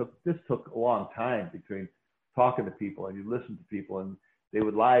 This took a long time between talking to people, and you listen to people, and they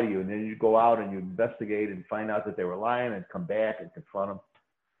would lie to you, and then you go out and you investigate and find out that they were lying, and come back and confront them.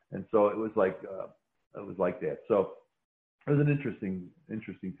 And so it was like that. So it was an interesting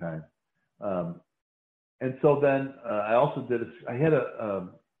time. And so then I also I had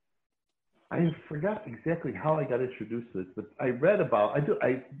I forgot exactly how I got introduced to this, but I read about.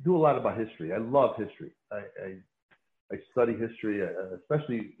 I do a lot about history. I love history. I study history,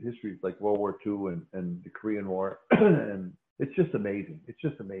 especially history like World War II and the Korean War, and it's just amazing. It's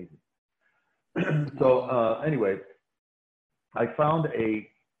just amazing. So anyway, I found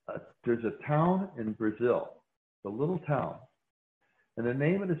there's a town in Brazil, a little town, and the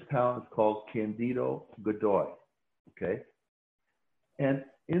name of this town is called Candido Godoy. Okay, and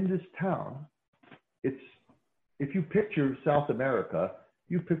in this town, if you picture South America,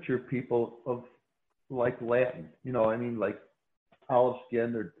 you picture people of like Latin, like olive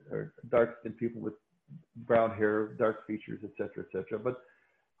skin or dark skinned people with brown hair, dark features, et cetera. But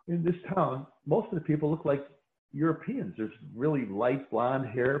in this town, most of the people look like Europeans. There's really light blonde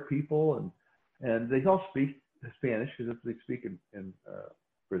hair people, and they all speak Spanish because they speak in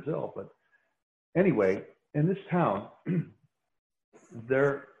Brazil. But anyway, in this town,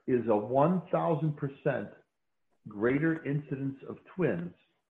 there is a 1,000% greater incidence of twins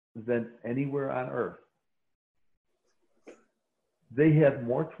than anywhere on earth. They have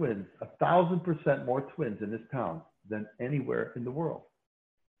more twins, 1,000% more twins in this town than anywhere in the world.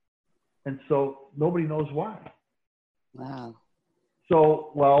 And so nobody knows why. Wow.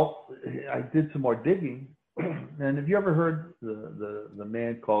 So, well, I did some more digging. And have you ever heard the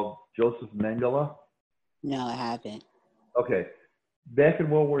man called Joseph Mengele? No, I haven't. Okay. Back in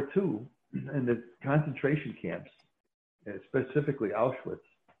World War II, in the concentration camps, specifically Auschwitz,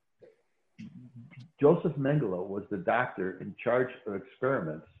 Joseph Mengele was the doctor in charge of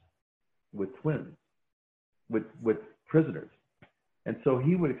experiments with twins, with prisoners. And so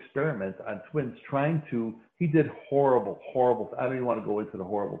he would experiment on twins he did horrible, I don't even want to go into the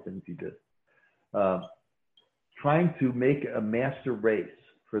horrible things he did. Trying to make a master race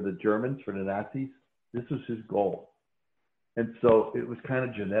for the Germans, for the Nazis. This was his goal. And so it was kind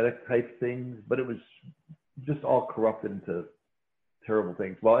of genetic type things, but it was just all corrupted into terrible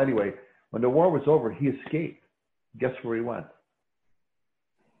things. Well, anyway, when the war was over, he escaped. Guess where he went?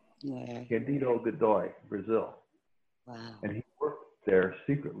 Where? Candido Godoy, Brazil. Wow. And he worked there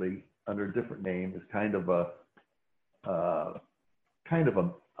secretly under a different name as kind of a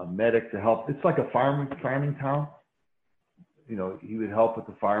medic to help. It's like a farming town. He would help with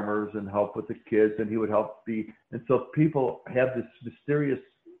the farmers and help with the kids, and he would help and so people have this mysterious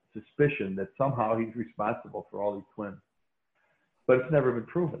suspicion that somehow he's responsible for all these twins, but it's never been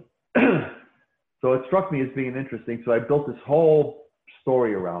proven. So it struck me as being interesting. So I built this whole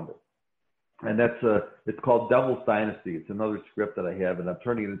story around it. And it's called Devil's Dynasty. It's another script that I have, and I'm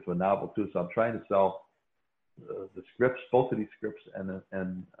turning it into a novel too. So I'm trying to sell the scripts, both of these scripts, and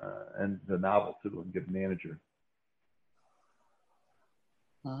the novel too, and get a manager.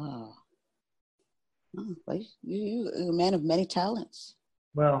 Oh, well, you're a man of many talents.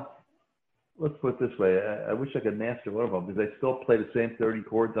 Well, let's put it this way. I wish I could master one of them, because I still play the same 30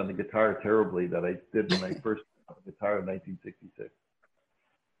 chords on the guitar terribly that I did when I first got the guitar in 1966.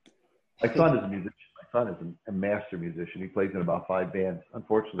 My son is a musician. My son is a master musician. He plays in about 5 bands.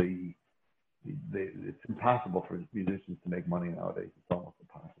 Unfortunately, it's impossible for musicians to make money nowadays. It's almost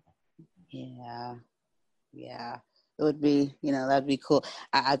impossible. Yeah. It would be, that'd be cool.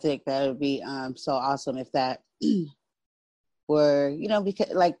 I think that would be so awesome if that were,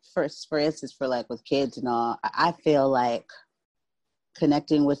 because like for instance, for like with kids and all, I feel like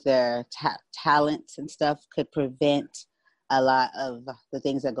connecting with their talents and stuff could prevent a lot of the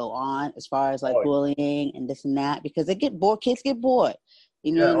things that go on as far as like bullying and this and that, because they get bored. Kids get bored,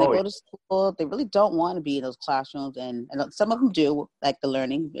 and they go to school. They really don't want to be in those classrooms, and some of them do like the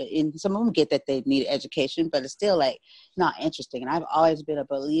learning, and some of them get that they need education, but it's still like not interesting. And I've always been a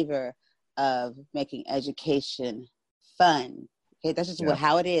believer of making education fun. Okay, that's just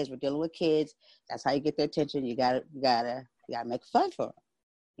how it is. We're dealing with kids. That's how you get their attention. You gotta make fun for them.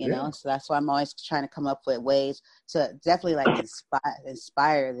 So that's why I'm always trying to come up with ways to definitely like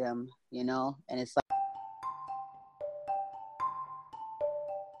inspire them, and it's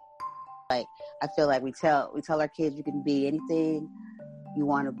like I feel like we tell our kids you can be anything you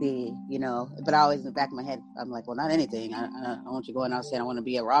want to be, but I always in the back of my head, I'm like, well, not anything. I don't want you going out saying I want to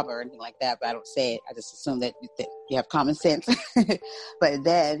be a robber or anything like that, but I don't say it. I just assume that you have common sense. But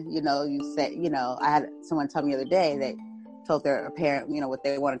then, you say, I had someone tell me the other day that told their parent, what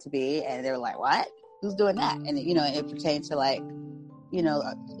they wanted to be, and they were like, what? Who's doing that? And, it pertains to like,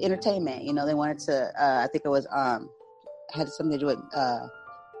 entertainment. They wanted to, I think it was, had something to do with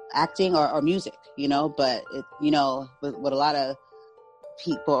acting or music, but, with a lot of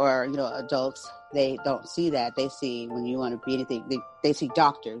people or, adults, they don't see that. They see when you want to be anything, they see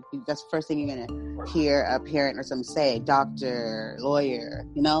doctor. That's the first thing you're going to hear a parent or something say, doctor, lawyer,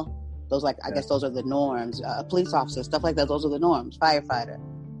 Those I guess those are the norms. Police officer, stuff like that. Those are the norms. Firefighter.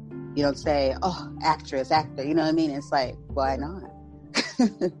 You don't say, oh, actress, actor. You know what I mean? It's like, why not?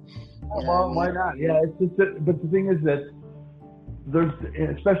 Well, why not? Yeah, it's just that, but the thing is that there's,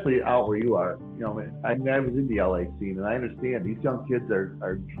 especially out where you are, you know, I mean, I was in the LA scene, and I understand these young kids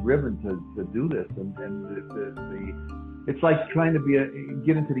are driven to do this, and it's like trying to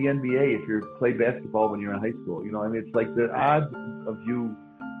get into the NBA if you play basketball when you're in high school. You know, I mean, it's like the odds of you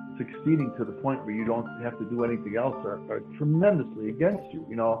succeeding to the point where you don't have to do anything else are tremendously against you.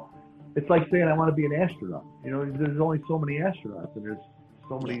 You know, it's like saying I want to be an astronaut. You know, there's only so many astronauts, and there's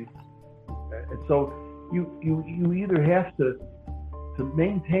so many, and so you either have to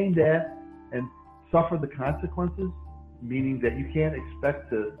maintain that and suffer the consequences, meaning that you can't expect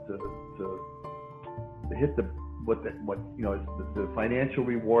to hit what you know, the financial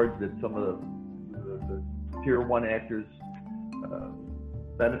rewards that some of the tier one actors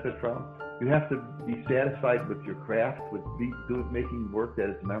benefit from. You have to be satisfied with your craft, with making work that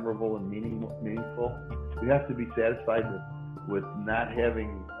is memorable and meaningful. You have to be satisfied with not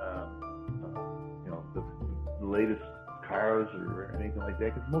having you know, the latest cars or anything like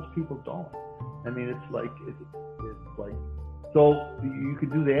that, because most people don't. I mean, it's like so you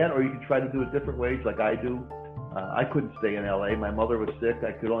could do that, or you could try to do it different ways, like I do. I couldn't stay in LA. My mother was sick.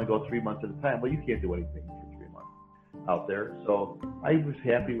 I could only go 3 months at a time. Well, you can't do anything for 3 months out there. So I was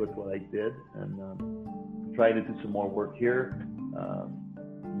happy with what I did, and tried to do some more work here.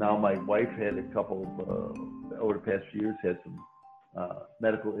 Now my wife had a couple of, over the past few years, had some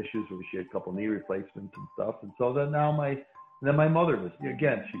medical issues where she had a couple knee replacements and stuff. And so then now my mother was,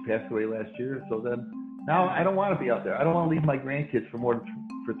 again, she passed away last year. So then now I don't want to be out there. I don't want to leave my grandkids for more than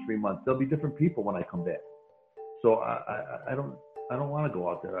for 3 months. They'll be different people when I come back. So I don't want to go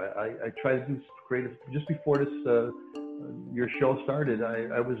out there. I try to do creative. Just before this your show started,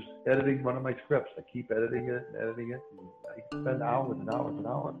 I was editing one of my scripts. I keep editing it. And I spend hours and hours and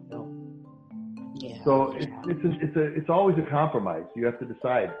hours. You know. Yeah. So it's always a compromise. You have to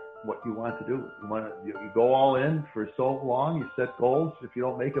decide what you want to do. You go all in for so long. You set goals. If you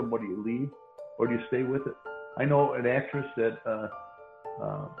don't make them, what do you leave, or do you stay with it? I know an actress that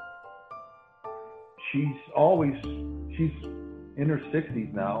she's in her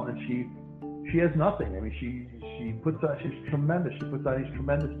 60s now, and she has nothing. I mean, she's tremendous. She puts on these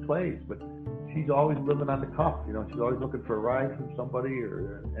tremendous plays, but she's always living on the cuff. You know, she's always looking for a ride from somebody,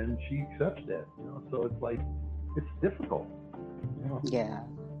 and she accepts that. You know, so it's like, it's difficult. You know? Yeah,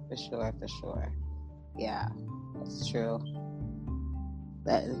 for sure. Yeah, that's true.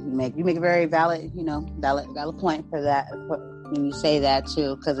 That you make a very valid point for that when you say that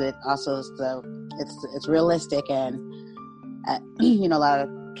too, because it also is it's realistic, and you know, a lot of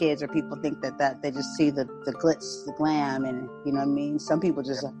kids or people think that they just see the glitz, the glam, and you know what I mean. Some people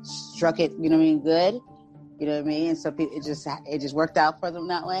just struck it, you know what I mean, good, you know what I mean. And some people it just worked out for them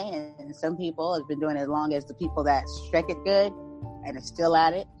that way, and some people have been doing it as long as the people that struck it good and are still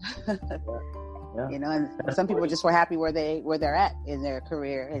at it. Yeah. You know, and some people just were happy where they're at in their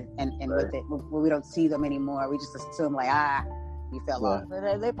career, and right. With it, we don't see them anymore. We just assume like, you fell off.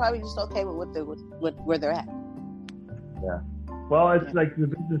 But they're probably just okay with where they're at. Yeah. Well, it's like the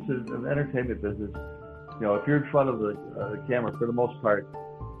business of entertainment business. You know, if you're in front of the camera, for the most part,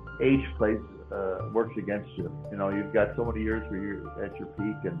 age works against you. You know, you've got so many years where you're at your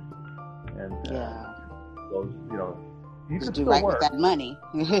peak, and those, you know. You can do right with that money.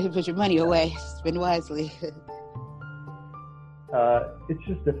 Put your money away. Spend wisely. It's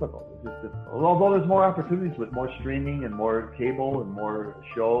just difficult. Although there's more opportunities with more streaming and more cable and more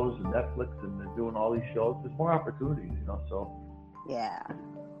shows and Netflix, and they're doing all these shows, there's more opportunities, you know. So yeah.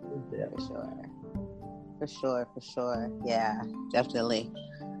 For sure. Yeah, definitely.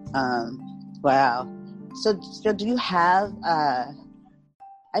 Wow. So do you have?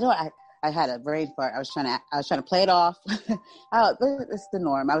 I had a brain fart. I was trying to play it off. It's the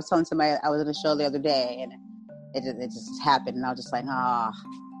norm. I was telling somebody I was in a show the other day, and it just happened, and I was just like,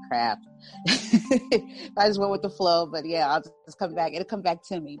 crap. I just went with the flow, but yeah, I'll just come back. It'll come back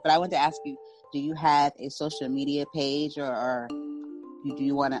to me. But I wanted to ask you, do you have a social media page, or do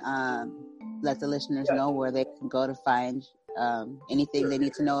you want to let the listeners know where they can go to find anything they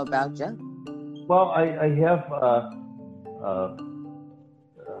need to know about Joe? Well, I have.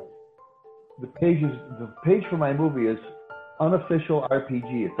 The page for my movie is Unofficial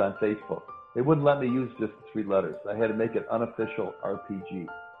RPG. It's on Facebook. They wouldn't let me use just the 3 letters. I had to make it Unofficial RPG.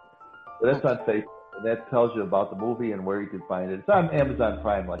 So that's on Facebook, and that tells you about the movie and where you can find it. It's on Amazon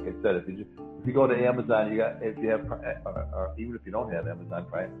Prime, like I said. If you go to Amazon, if you have, or even if you don't have Amazon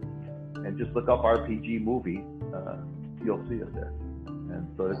Prime, and just look up RPG movie, you'll see it there. And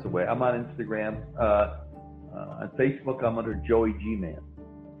so that's the way. I'm on Instagram. On Facebook, I'm under Joey G Man.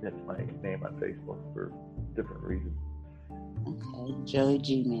 That's my name on Facebook for different reasons. Okay, Joey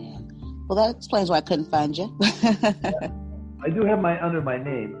G Man. Well, that explains why I couldn't find you. I do have under my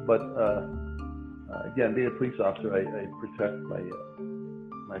name, but again, being a police officer, I protect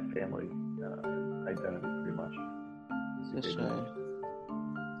my family identity pretty much. For sure.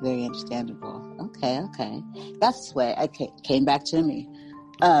 Very understandable. Okay. That's where I came back to me.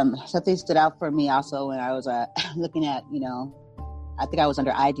 Something stood out for me also when I was looking at, I think I was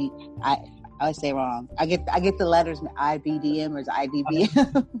under ID. I always say wrong. I get the letters IBDM or is it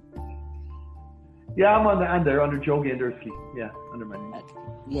IDB? Yeah, I'm under Joe Gandersky. Yeah, under my name.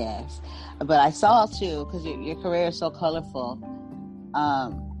 Yes, but I saw too, because your career is so colorful.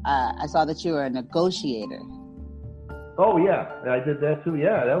 I saw that you were a negotiator. Oh yeah, I did that too.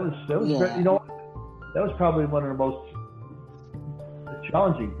 Yeah, that was yeah. That was probably one of the most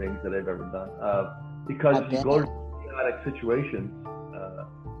challenging things that I've ever done, because you go to chaotic situations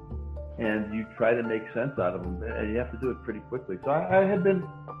and you try to make sense out of them, and you have to do it pretty quickly. So I had been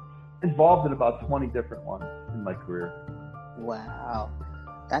involved in about 20 different ones in my career. Wow,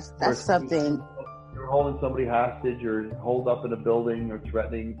 that's something. You're holding somebody hostage, or holed up in a building, or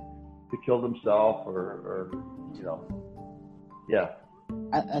threatening to kill themselves, or yeah.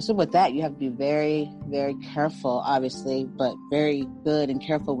 I assume with that you have to be very, very careful, obviously, but very good and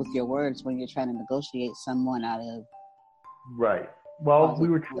careful with your words when you're trying to negotiate someone out of. Right. Well, we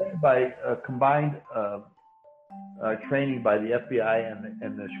were trained by combined training by the FBI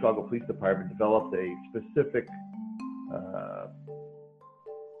and the Chicago Police Department developed a specific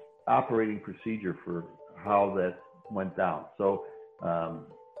operating procedure for how that went down. So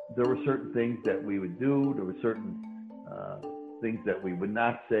there were certain things that we would do. There were certain things that we would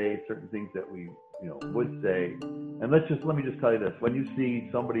not say, certain things that we would say. And let me just tell you this: when you see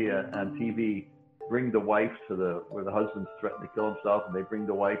somebody on TV bring the wife to where the husband's threatened to kill himself, and they bring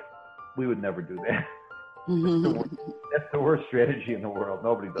the wife, we would never do that. That's the worst strategy in the world.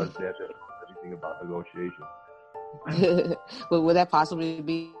 Nobody does that. They don't know anything about negotiation. Well, would that possibly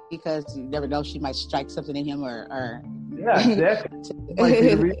be because you never know, she might strike something in him, or... Yeah,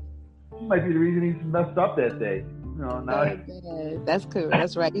 exactly. might be the reason he's messed up that day. That's cool.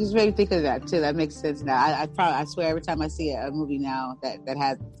 That's right. You just made me think of that too. That makes sense now. I swear every time I see a movie now that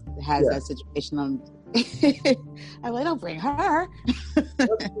has that situation on, I'm like, don't bring her.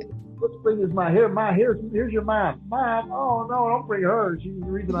 Let's bring his mom. Here's your mom. Mom, oh no, don't bring her. She's the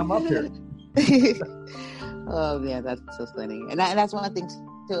reason I'm up here. Oh man, that's so funny. And that's one of the things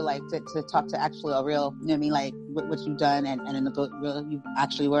too, like to talk to actually a real, like what you've done, and you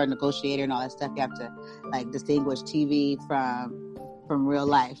actually were a negotiator and all that stuff. You have to like distinguish TV from real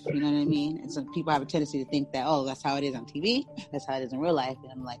life. You know what I mean? And some people have a tendency to think that, oh, that's how it is on TV. That's how it is in real life.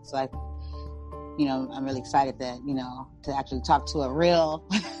 And I'm like, so I'm really excited that, to actually talk to a real,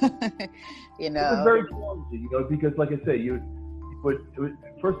 It was very challenging, because like I say,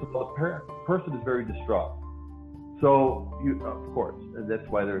 first of all, the person is very distraught. So of course, and that's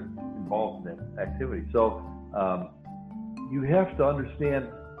why they're involved in that activity. So you have to understand,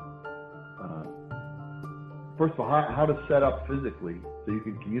 first of all, how to set up physically so you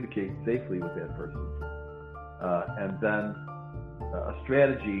can communicate safely with that person, and then a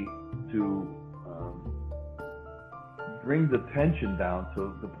strategy to bring the tension down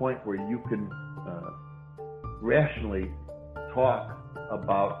to the point where you can rationally talk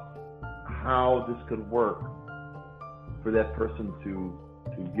about how this could work for that person to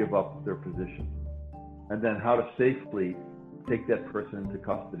give up their position, and then how to safely take that person into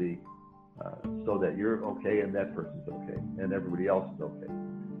custody so that you're okay and that person's okay and everybody else is okay.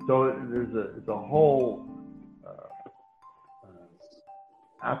 So it's a whole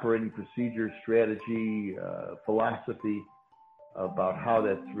operating procedure, strategy, philosophy about how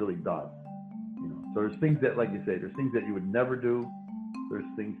that's really done. So there's things that, like you say, there's things that you would never do. There's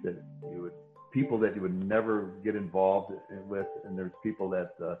things that people that you would never get involved with, and there's people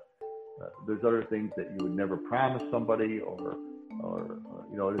that there's other things that you would never promise somebody, or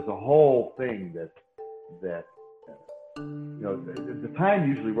there's a whole thing that the time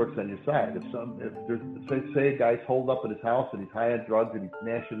usually works on your side. If there's say a guy's holed up in his house and he's high on drugs and he's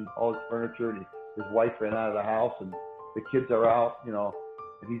smashing all his furniture, and his wife ran out of the house and the kids are out, and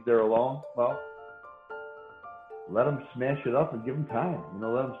he's there alone, well, let him smash it up and give him time.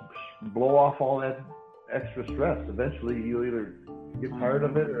 Let him blow off all that extra stress. Eventually, you'll either get tired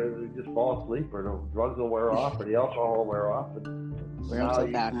of it, or you just fall asleep, or the drugs will wear off, or the alcohol will wear off. And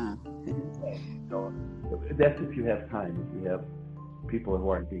that's if you have time. If you have people who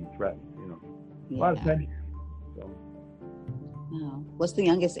aren't being threatened, a lot of tension. So. Wow. What's the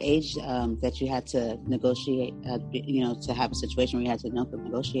youngest age that you had to negotiate, to have a situation where you had to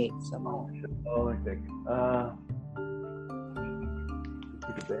negotiate someone? Oh, I think.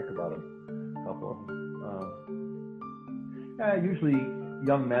 Think back about a couple of them. Usually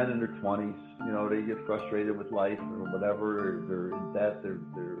young men in their 20s, they get frustrated with life or whatever. They're in debt,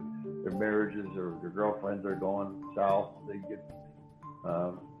 their marriages or their girlfriends are going south. They get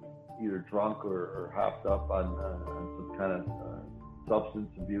either drunk or hopped up on some kind of substance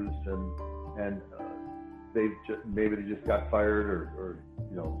abuse, and maybe they just got fired or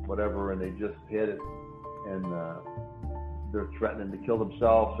whatever, and they just hit it, and they're threatening to kill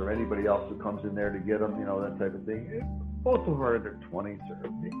themselves or anybody else who comes in there to get them, that type of thing. Both of them are in their 20s or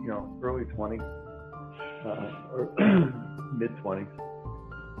early 20s or mid 20s.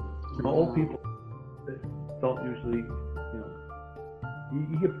 Old people don't usually,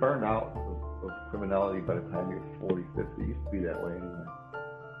 you get burned out of criminality by the time you're 40, 50. It used to be that way anyway.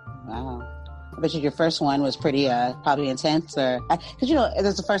 Wow. I bet you your first one was pretty probably intense, because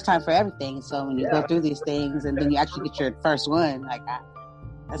it's the first time for everything. So when you go through these things and then you actually get your first one,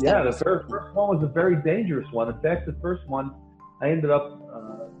 the first one was a very dangerous one. In fact, the first one, I ended up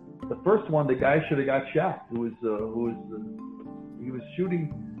the guy should have got shot. He was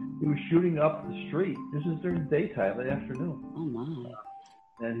shooting up the street. This is during the daytime, in the afternoon. Oh my!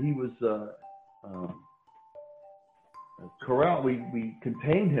 And he was corralled. We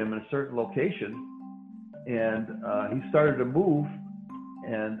contained him in a certain location, and he started to move.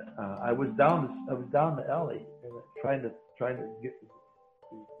 And I was down the alley, trying to get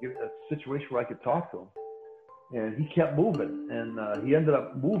a situation where I could talk to him. And he kept moving, and he ended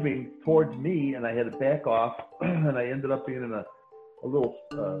up moving towards me, and I had to back off, and I ended up being in a little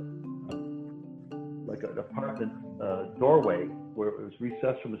like an apartment doorway where it was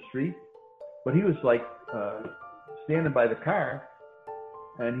recessed from the street. But he was standing by the car,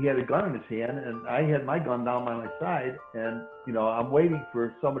 and he had a gun in his hand, and I had my gun down by my side, and I'm waiting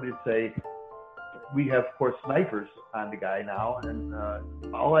for somebody to say, we have, of course, snipers on the guy now, and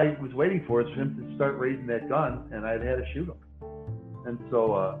all I was waiting for is for him to start raising that gun, and I'd had to shoot him. And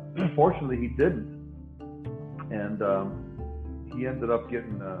so, fortunately, he didn't, and he ended up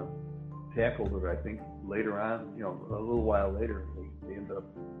getting tackled, or I think later on, a little while later, they ended up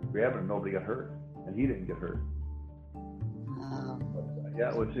grabbing him. Nobody got hurt, and he didn't get hurt.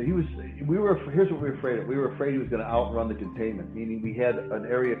 Here's what we were afraid of. We were afraid he was going to outrun the containment, meaning we had an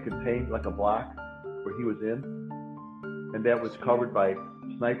area contained like a block where he was in, and that was covered by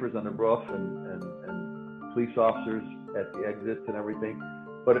snipers on the roof and police officers at the exits and everything.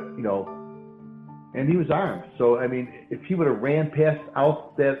 But and he was armed. So I mean, if he would have ran past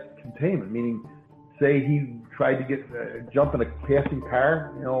out that containment, meaning say he tried to get jump in a passing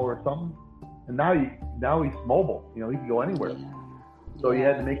car, or something, and now he's mobile. He can go anywhere. So you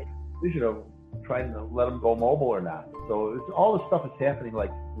had to make a decision of trying to let him go mobile or not. So all this stuff is happening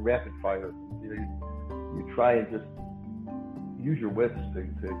like rapid fire. You try and just use your wits to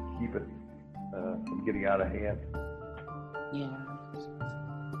keep it from getting out of hand. Yeah.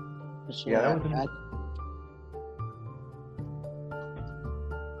 For sure. Yeah, that was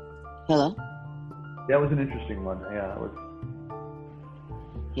Hello? That was an interesting one. Yeah, it was.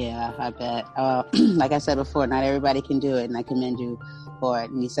 Yeah, I bet. Like I said before, not everybody can do it, and I commend you for it.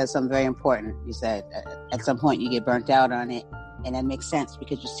 And you said something very important. You said at some point you get burnt out on it, and that makes sense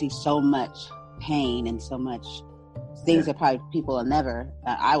because you see so much pain and so much things that probably people will never,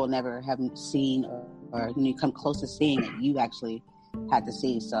 I will never have seen or come close to seeing that you actually had to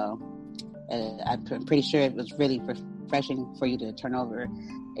see. So I'm pretty sure it was really refreshing for you to turn over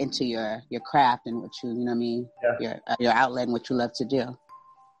into your craft and what your outlet and what you love to do.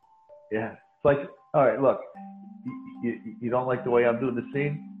 Yeah. It's like, all right, look, you don't like the way I'm doing the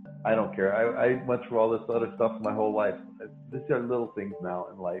scene? I don't care. I went through all this other stuff my whole life. These are little things now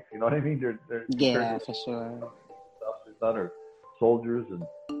in life. You know what I mean? They're yeah, for sure. Stuff is other soldiers, and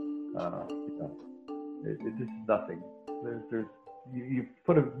it's just nothing. You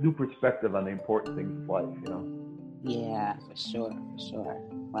put a new perspective on the important things of life. Yeah, for sure.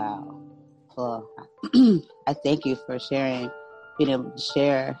 Wow. Well, I thank you for sharing, being able to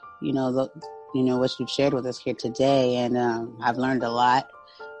share, what you've shared with us here today, and I've learned a lot.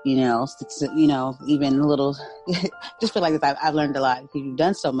 Even a little, just feel like this, I've learned a lot because you've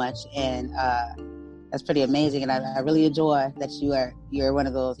done so much, and that's pretty amazing. And I really enjoy that you're one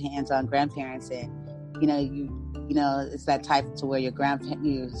of those hands-on grandparents, and it's that type to where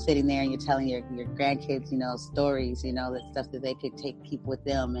you're sitting there and you're telling your grandkids, stories, the stuff that they could keep with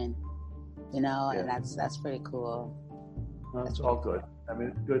them, and and that's pretty cool. Well, it's all good. I mean,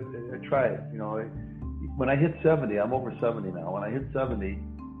 it's good. Try it. when I hit 70, I'm over 70 now. When I hit 70,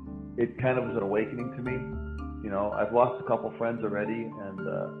 it kind of was an awakening to me. You know, I've lost a couple friends already, and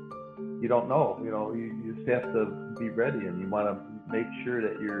you don't know. You know, you just have to be ready, and you want to make sure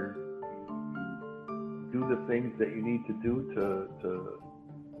that you do the things that you need to do to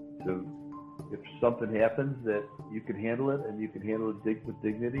if something happens, that you can handle it, and you can handle it with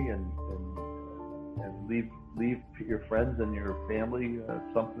dignity, and leave your friends and your family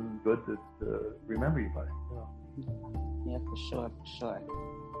something good to remember you by. Yeah, for sure.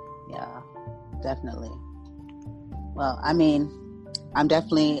 Yeah, definitely. Well, I mean, I'm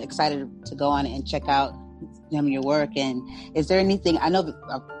definitely excited to go on and check out your work. And is there anything, I know that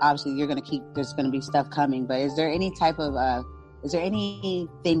obviously there's going to be stuff coming, but is there any type of, is there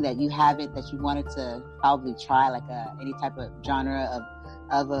anything that you haven't, that you wanted to probably try, like any type of genre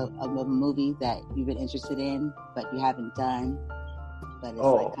of a movie that you've been interested in, but you haven't done? But it's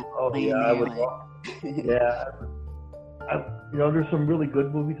yeah, I would. Yeah, you know, there's some really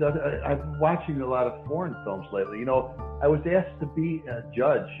good movies out there. I've been watching a lot of foreign films lately. You know, I was asked to be a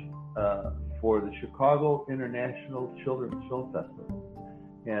judge for the Chicago International Children's Film Festival,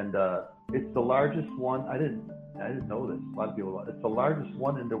 and it's the largest one. I didn't know this. A lot of people. It's the largest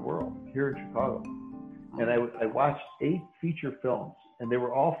one in the world here in Chicago, and I watched 8 feature films, and they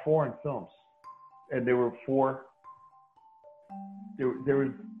were all foreign films, and they were they were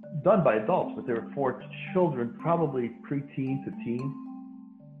done by adults, but they were for children, probably preteen to teen,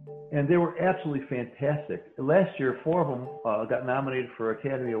 and they were absolutely fantastic. Last year, 4 of them got nominated for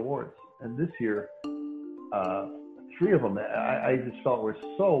Academy Awards, and this year, 3 of them I just felt were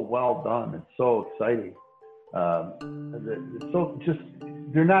so well done and so exciting. So just,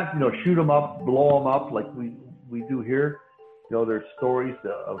 they're not, you know, shoot them up, blow them up like we do here. You know, there's stories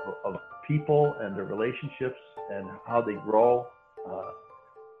of people and their relationships and how they grow.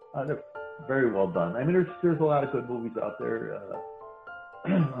 They're very well done. I mean, there's a lot of good movies out there.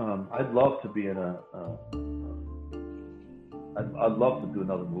 I'd love to be in I'd love to do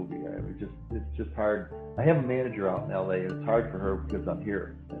another movie. I mean, it's just hard. I have a manager out in LA, and it's hard for her because I'm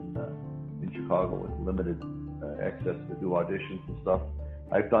here in Chicago with limited access to do auditions and stuff.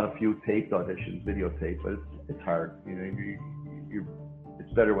 I've done a few taped auditions, videotape, but it's hard. You know,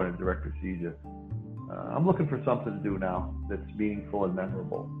 it's better when a director sees you. I'm looking for something to do now that's meaningful and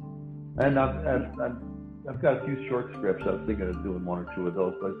memorable. And I've got a few short scripts. I was thinking of doing 1 or 2 of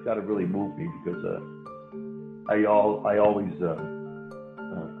those, but it's got to really move me because I always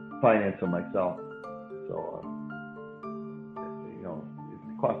finance them myself. So you know,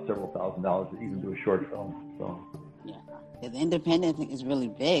 it costs several $1,000s to even do a short film. So yeah, the independent thing is really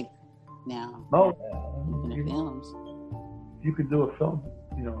big now. Oh, independent films. You could do a film,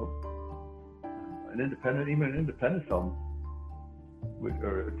 you know, even an independent film, or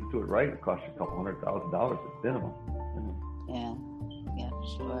to do it right, it costs you a couple $100,000 at minimum. Yeah, for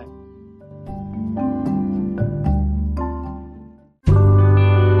sure.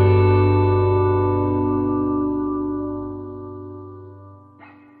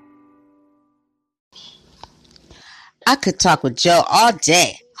 I could talk with Joe all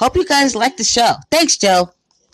day. Hope you guys like the show. Thanks, Joe.